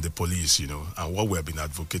in the police, and what we have been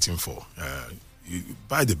advocating for.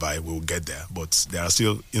 By the by, we'll get there, but there are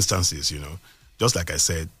still instances, just like I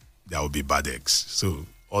said, there will be bad eggs. So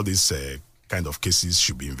all these kind of cases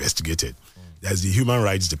should be investigated. There's the Human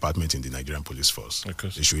Rights Department in the Nigerian Police Force.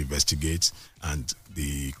 They should investigate, and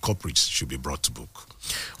the culprits should be brought to book.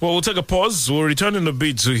 Well, we'll take a pause. We'll return in a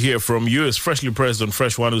bit to hear from you. It's freshly pressed on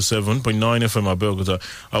Fresh 107.9 FM Abeokuta.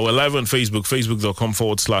 We're live on Facebook,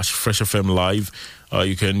 facebook.com/Fresh FM Live.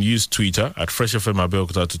 You can use Twitter at Fresh FM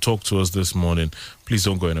Abeokuta to talk to us this morning. Please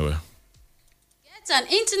don't go anywhere. An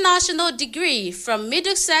international degree from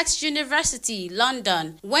Middlesex University,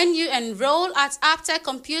 London, when you enroll at Aptech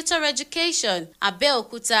Computer Education,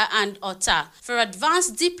 Abeokuta and Ota for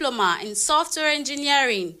advanced diploma in software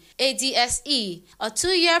engineering, ADSE, a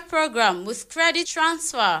 2-year program with credit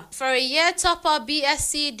transfer for a year topper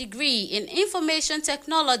BSc degree in information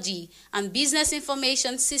technology and business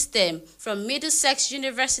information system from Middlesex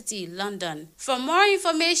University, London. For more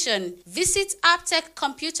information, visit Aptech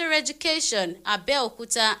Computer Education, Abeokuta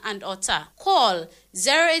and Ota. Call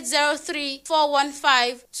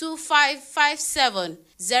 0803-415-2557,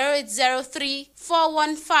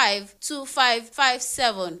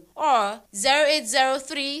 0803-415-2557 or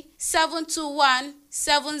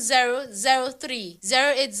 0803-721-7003,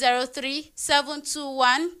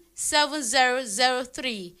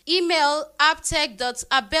 0803-721-7003. Email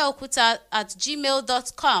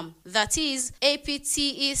aptech.abeokuta@gmail.com. That is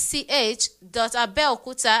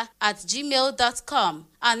aptech.abeokuta@gmail.com.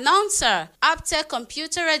 Announcer, Aptech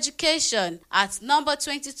Computer Education at number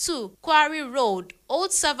 22, Quarry Road,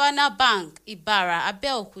 Old Savannah Bank, Ibara,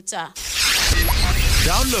 Abeokuta.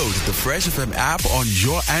 Download the Fresh FM app on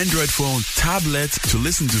your Android phone, tablet to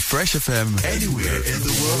listen to Fresh FM anywhere in the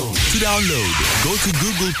world. To download, go to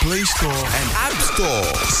Google Play Store and App Store.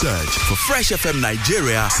 Search for Fresh FM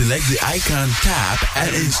Nigeria, select the icon, tap,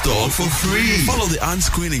 and install for free. Follow the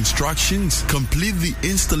on-screen instructions, complete the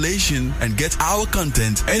installation, and get our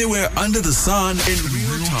content anywhere under the sun in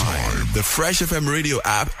real time. The Fresh FM radio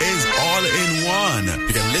app is all in one.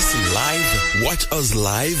 You can listen live, watch us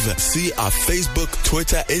live, see our Facebook,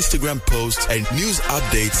 Twitter, Instagram posts, and news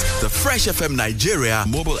updates. The Fresh FM Nigeria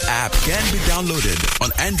mobile app can be downloaded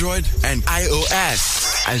on Android and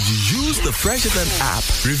iOS. As you use the Fresh FM app,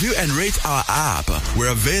 review and rate our app.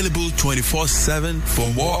 We're available 24/7 for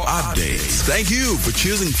more updates. Thank you for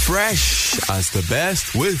choosing Fresh as the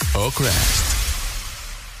best with Oakrest.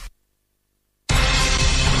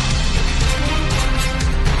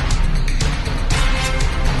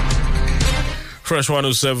 Fresh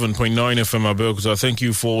 107.9 FM Abeokuta. Thank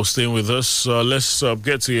you for staying with us. Let's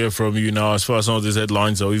get to hear from you now. As far as some of these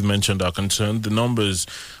headlines that we've mentioned are concerned, the numbers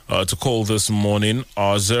to call this morning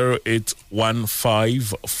are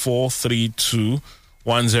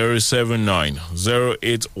 0815-432-1079.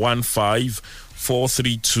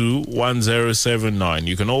 0815-432-1079.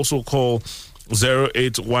 You can also call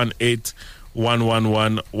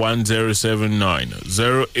 0818-111-1079.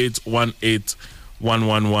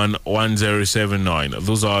 0818-111-1079.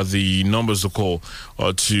 Those are the numbers to call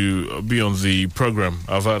to be on the program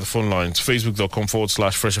via the phone lines.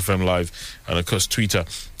 Facebook.com/Fresh FM Live, and of course Twitter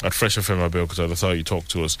at Fresh FM Abeokuta. That's how you talk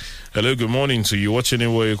to us. Hello, good morning to you. What's your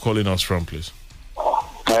name? Where are you calling us from, please?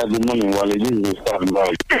 Good morning, Wale. This is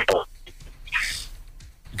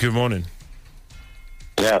Good morning.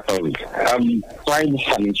 Yeah, sorry. Quite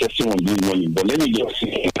an interesting one this morning, but let me just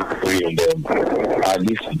see three of them.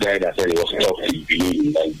 This guy that said he was toxic,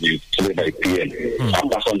 like the today by PM.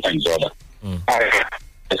 After sometimes other. I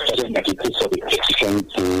expected that he takes up a petition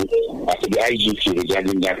to the IGP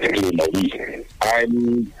regarding that claim of it.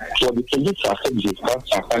 For the police to accept the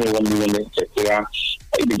facts and find 1 million, etc.,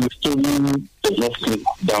 the story does not slip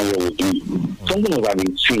down where we do. Something was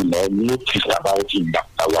having seen or noticed about him that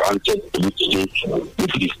warranted police to say,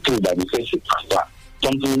 if it is true that the first pastor,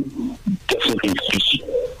 something definitely is fishy.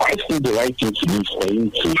 I think the right thing to do is for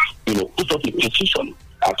him to, put up a petition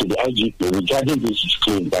to the IGP regarding this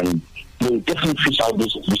claim, and they will definitely fish out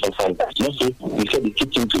those police officers. Not so they said they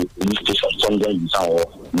took him to the police station somewhere in town, or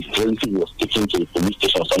his relative was taken to the police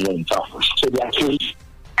station somewhere in town. So they actually,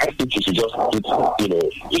 I think you should just put, a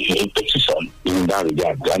petition in that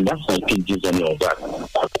regard, and that's my opinion on all that.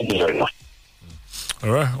 Thank you very much.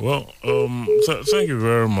 All right. Well, thank you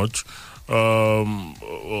very much.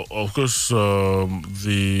 Of course,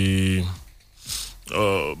 the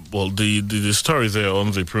story there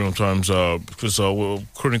on the Premium Times, because we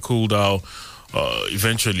chronicled how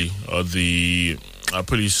eventually the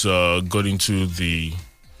police got into the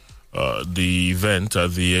event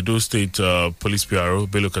at the Edo State Police PRO,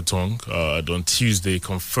 Bello Katong, on Tuesday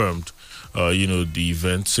confirmed, the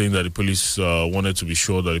event, saying that the police wanted to be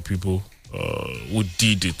sure that the people who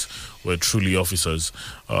did it were truly officers.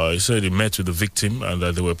 He said he met with the victim and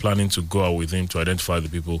that they were planning to go out with him to identify the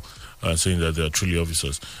people, saying that they are truly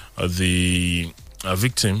officers. The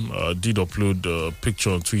victim did upload a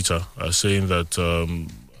picture on Twitter saying that I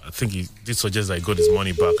think he did suggest that he got his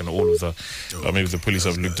money back and all of that. Maybe the police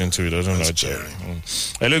have looked into it. I don't know.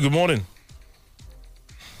 Hello, good morning.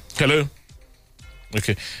 Hello.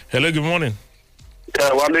 Okay. Hello, good morning.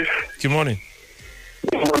 Wale. Good morning.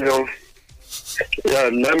 Good morning. Yeah,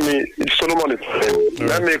 Solomon is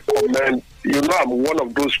Let me comment. I'm one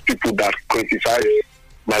of those people that criticize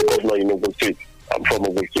my governor in Ogun State. I'm from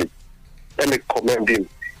Ogun State. Let me commend him.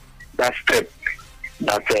 That step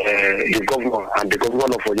that the governor and the governor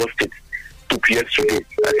of Oyo State took yesterday.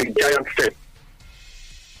 That's a giant step.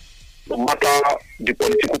 No matter the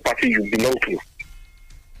political party you belong to,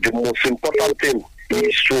 the most important thing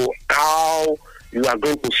is to how you are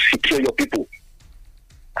going to secure your people,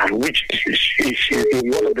 and which is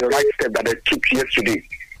one of the right steps that I took yesterday.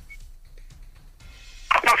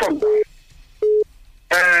 Apart from that,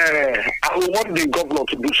 I want the governor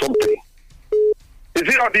to do something. Is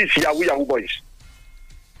it all these Yahoo boys?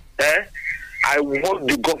 I want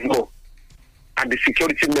the governor and the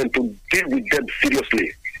security men to deal with them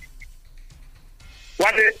seriously.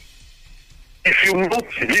 If you look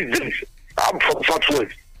these days, I'm from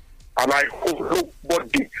Southwest, and I hope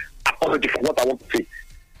nobody apology for what I want to say.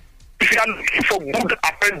 If you are looking for good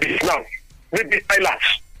apprentice now, maybe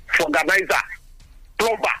tailors, organizer,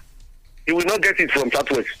 plumber, you will not get it from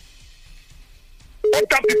Southwest.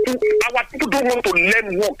 Other people, our people don't want to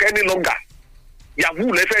learn work any longer.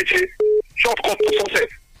 Yahoo, shortcut to success.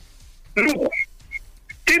 Look,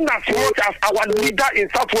 in as much as our leader in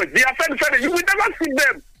Southwest, they are saying, you will never see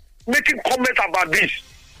them making comments about this.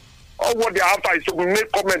 All what they are after is to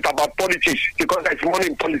make comments about politics because there's money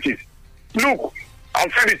in politics. Look, I'll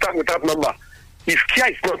say this time without number. If care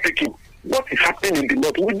is not taken, what is happening in the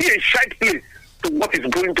north will be a side place to what is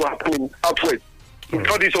going to happen in Southwest.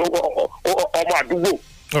 All this Omadugo.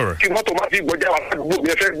 All right.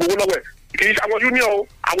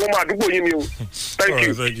 Thank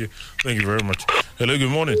you. Thank you. Thank you very much. Hello, good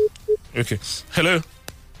morning. Okay. Hello.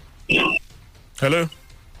 Hello.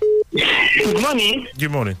 Good morning.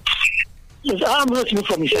 Good morning. Yes, I'm listening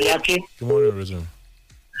from Isayake. Good morning, Resume.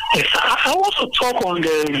 Yes, I want to talk on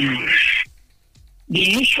the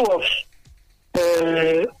issue of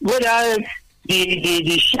whether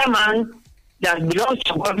the chairman that belongs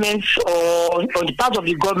to government or the part of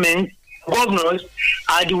the government, governors,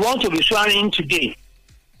 are the ones to be sworn in today.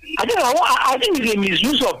 I think it's a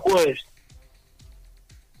misuse of words.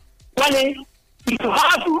 Well, if you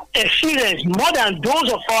have experience more than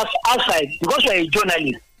those of us outside, because you are a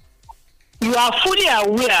journalist, you are fully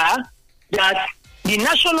aware that the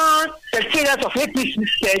National Secretariat of APC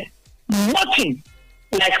said nothing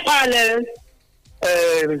like parallel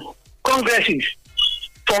congresses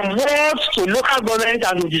from wards to local government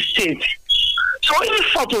and to the state. So if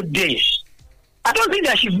for today, I don't think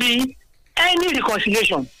there should be any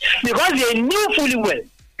reconciliation because they knew fully well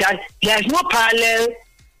that there is no parallel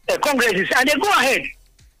congresses, and they go ahead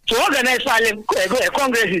to organize parallel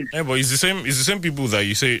congresses. Yeah, but it's the same people that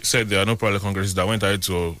you said there are no parallel congresses that went ahead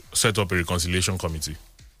to set up a reconciliation committee.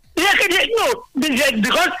 Yeah, no,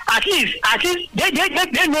 because at least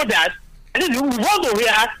they know that. At least we want to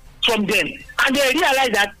hear from them, and they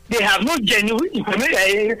realize that they have no genuine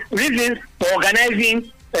reasons for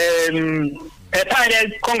organizing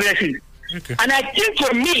parallel congresses. Okay. And I think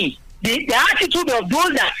for me, the attitude of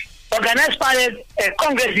those that organize parallel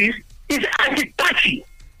congresses is anti-party.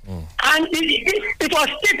 And it was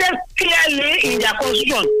stated clearly in their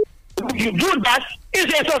constitution. If you do that,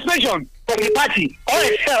 it's a suspension from the party or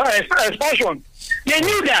expulsion. They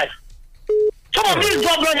knew that. Some of these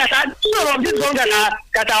governors that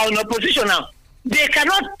are in opposition now, they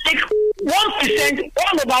cannot take 1%,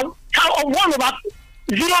 one over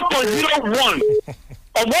 0.01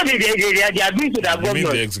 of what they are doing to their governors. You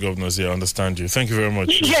mean the ex-governors? Yeah, I understand you. Thank you very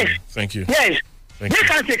much. Yes. Thank you. Yes. They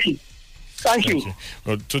can't take it. Thank you.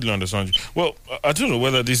 Well, totally understand you. Well, I don't know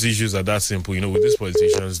whether these issues are that simple. With these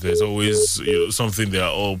politicians, there's always something they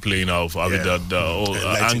are all playing out. I mean, that they're all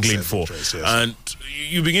angling for. Yes. And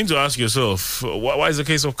you begin to ask yourself, why is the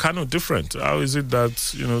case of Kano different? How is it that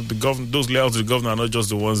those layouts of the governor are not just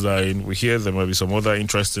the ones that we hear? There might be some other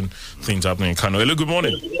interesting things happening in Kano. Hello, good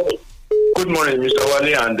morning. Good morning, Mr.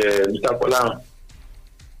 Wale and Mr. Polan.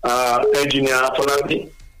 Engineer Folabi,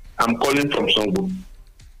 I'm calling from Songo.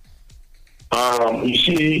 You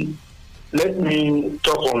see, let me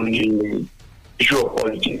talk on the issue of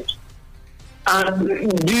politics. And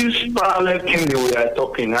this parallel thing that we are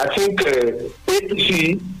talking, I think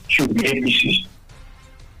APC should be APC.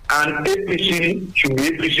 And APC should be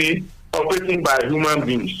APC operating by human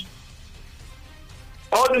beings.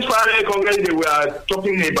 All these parallel congress that we are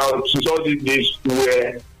talking about since all these days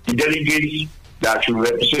were the delegates that should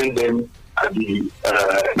represent them at the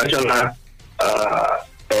National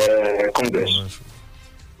Congress.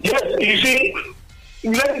 Yes, you see,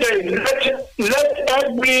 let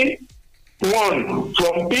every one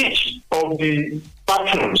from each of the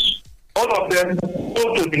patrons, all of them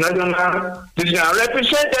go to the national decision and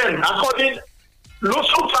represent them according. So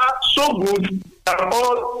far, so good are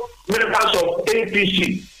all members of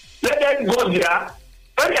APC. Let them go there.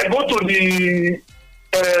 When they go to the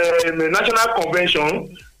national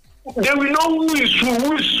convention, they will know who is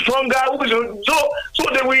stronger, so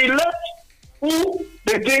they will let who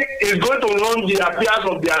they think is going to run the affairs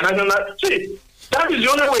of their national. See, that is the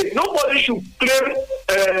only way. Nobody should claim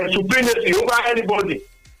supremacy over anybody.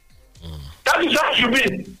 That is how it should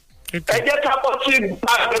be. That's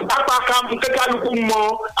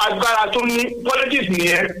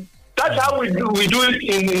how we do it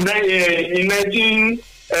in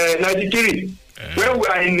 1993 when we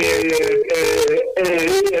are in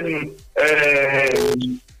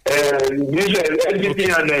SDP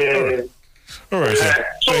and all right,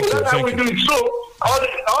 so that's how we do it. So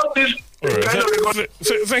all these All right.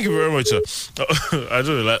 Thank you very much, sir. I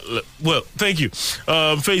don't know. Well, thank you.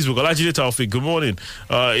 Facebook, Olajide Taufik, good morning.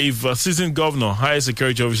 If a sitting governor, highest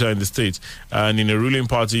security officer in the state, and in a ruling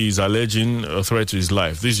party is alleging a threat to his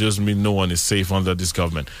life, this just means no one is safe under this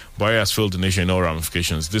government. Buhari has failed the nation in all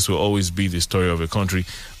ramifications. This will always be the story of a country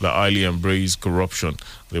that highly embraces corruption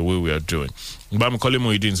the way we are doing. Bamkole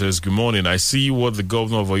Muhyiddin says, good morning. I see what the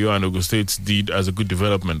governor of Oyo and Ogun State did as a good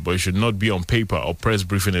development, but it should not be on paper or press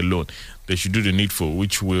briefing alone. They should do the needful,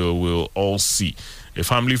 which we'll all see. A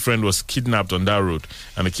family friend was kidnapped on that road,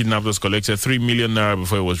 and the kidnappers collected 3 million naira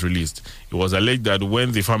before it was released. It was alleged that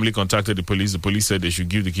when the family contacted the police said they should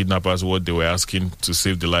give the kidnappers what they were asking to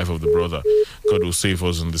save the life of the brother. God will save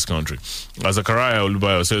us in this country. Zachariah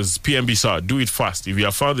Olubayo says, PMB sir, do it fast. If you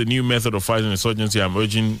have found a new method of fighting insurgency, I'm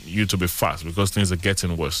urging you to be fast because things are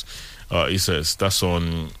getting worse. He says that's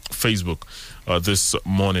on Facebook this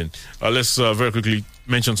morning. Let's very quickly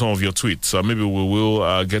mention some of your tweets. Maybe we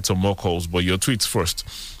will get some more calls, but your tweets first.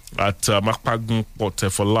 At Makpagun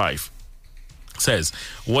Pote for Life says,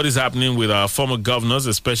 what is happening with our former governors,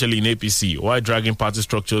 especially in APC? Why dragging party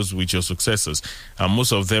structures with your successors? And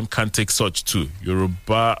most of them can't take such too.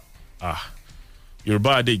 Yoruba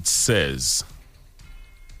Adage says,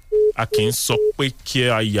 I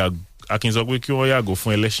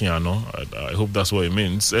hope that's what it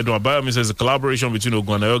means. Edward Bayami says the collaboration between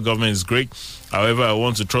Ogun and Oyo government is great. However, I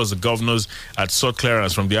want to trust the governors at sought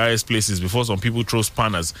clearance from the highest places before some people throw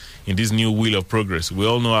spanners in this new wheel of progress. We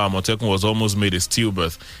all know how Amotekun was almost made a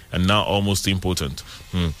stillbirth and now almost impotent.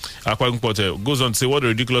 Akwagun Pote goes on to say, what a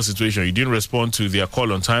ridiculous situation. You didn't respond to their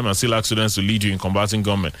call on time and still ask students to lead you in combating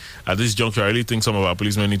government. At this juncture, I really think some of our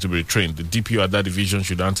policemen need to be retrained. The DPO at that division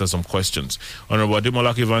should answer some questions. Honorable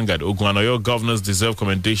Ademolake Vanguard, Ogun and Oyo governors deserve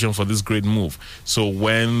commendation for this great move. So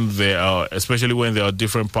when there are, especially when there are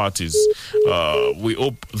different parties, we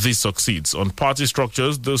hope this succeeds. On party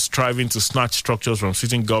structures, those striving to snatch structures from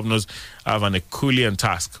sitting governors have an Herculean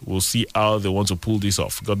task. We'll see how they want to pull this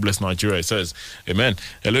off. God bless Nigeria, it says. Amen.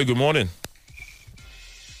 Hello, good morning.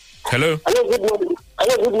 Hello. Hello, good morning.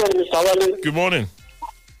 Hello, good morning, Mr. Wale. Good morning.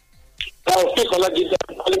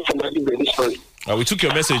 We took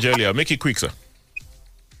your message earlier. Make it quick, sir.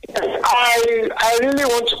 I really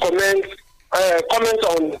want to comment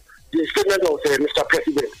on the statement of Mr.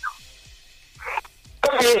 President.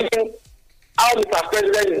 How Mr.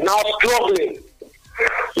 President is now struggling.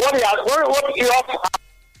 What he has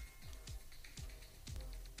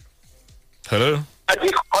Hello?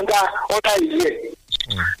 under his year.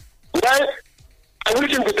 Well, I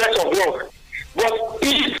wish him the best of luck. But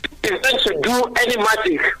he is going to do any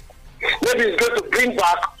magic. Maybe he's going to bring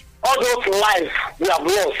back all those lives we have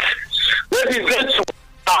lost. Maybe he's going to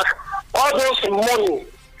bring back all those money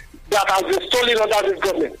that has been stolen under this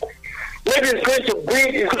government. Maybe he's going to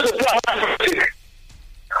do another thing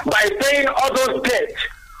by paying all those debts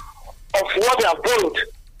of what they have borrowed.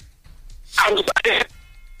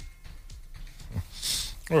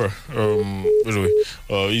 Anyway,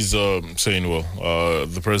 he's saying,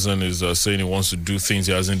 the president is saying he wants to do things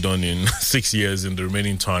he hasn't done in 6 years in the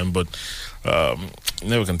remaining time, but you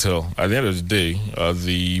never can tell. At the end of the day,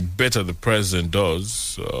 the better the president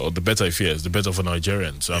does, or the better he fares, the better for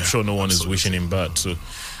Nigerians. I'm sure no one is wishing him bad. So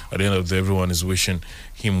at the end of the day, everyone is wishing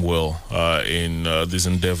him well in these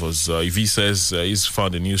endeavors. If he says he's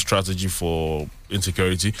found a new strategy for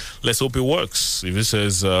insecurity, let's hope it works. If he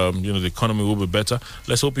says the economy will be better,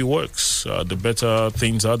 let's hope it works. The better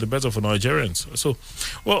things are, the better for Nigerians. So,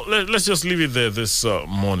 well, let's just leave it there this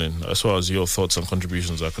morning as far as your thoughts and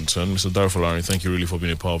contributions are concerned. Mr. Darufalari, thank you really for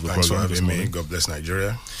being a part of the Thanks program for this having morning. me. God bless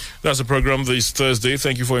Nigeria. That's the program this Thursday.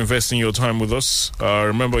 Thank you for investing your time with us.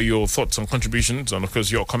 Remember, your thoughts and contributions, and of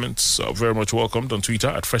course your comments are very much welcomed on Twitter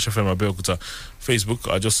at Fresh FM Abeokuta.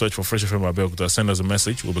 Facebook, just search for Fresh FM Abeokuta. Send us a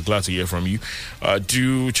message. We'll be glad to hear from you.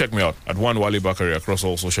 Do check me out at One Wale Bakari across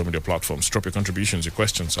all social media platforms. Drop your contributions, your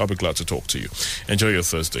questions. I'll be glad to talk to you. Enjoy your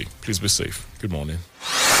Thursday. Please be safe. Good morning.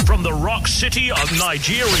 From the rock city of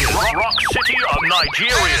Nigeria. Rock city of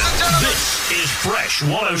Nigeria. This is Fresh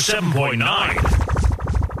 107.9.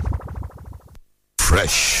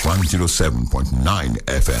 Fresh 107.9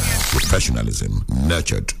 FM. Professionalism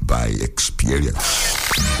nurtured by experience.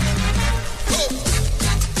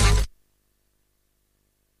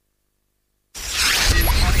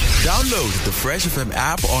 Download the Fresh FM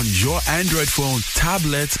app on your Android phone,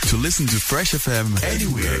 tablet to listen to Fresh FM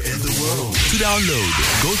anywhere in the world. To download,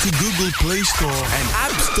 go to Google Play Store and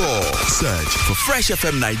App Store. Search for Fresh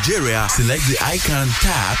FM Nigeria, select the icon,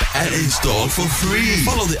 tap, and install for free.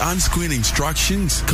 Follow the on-screen instructions.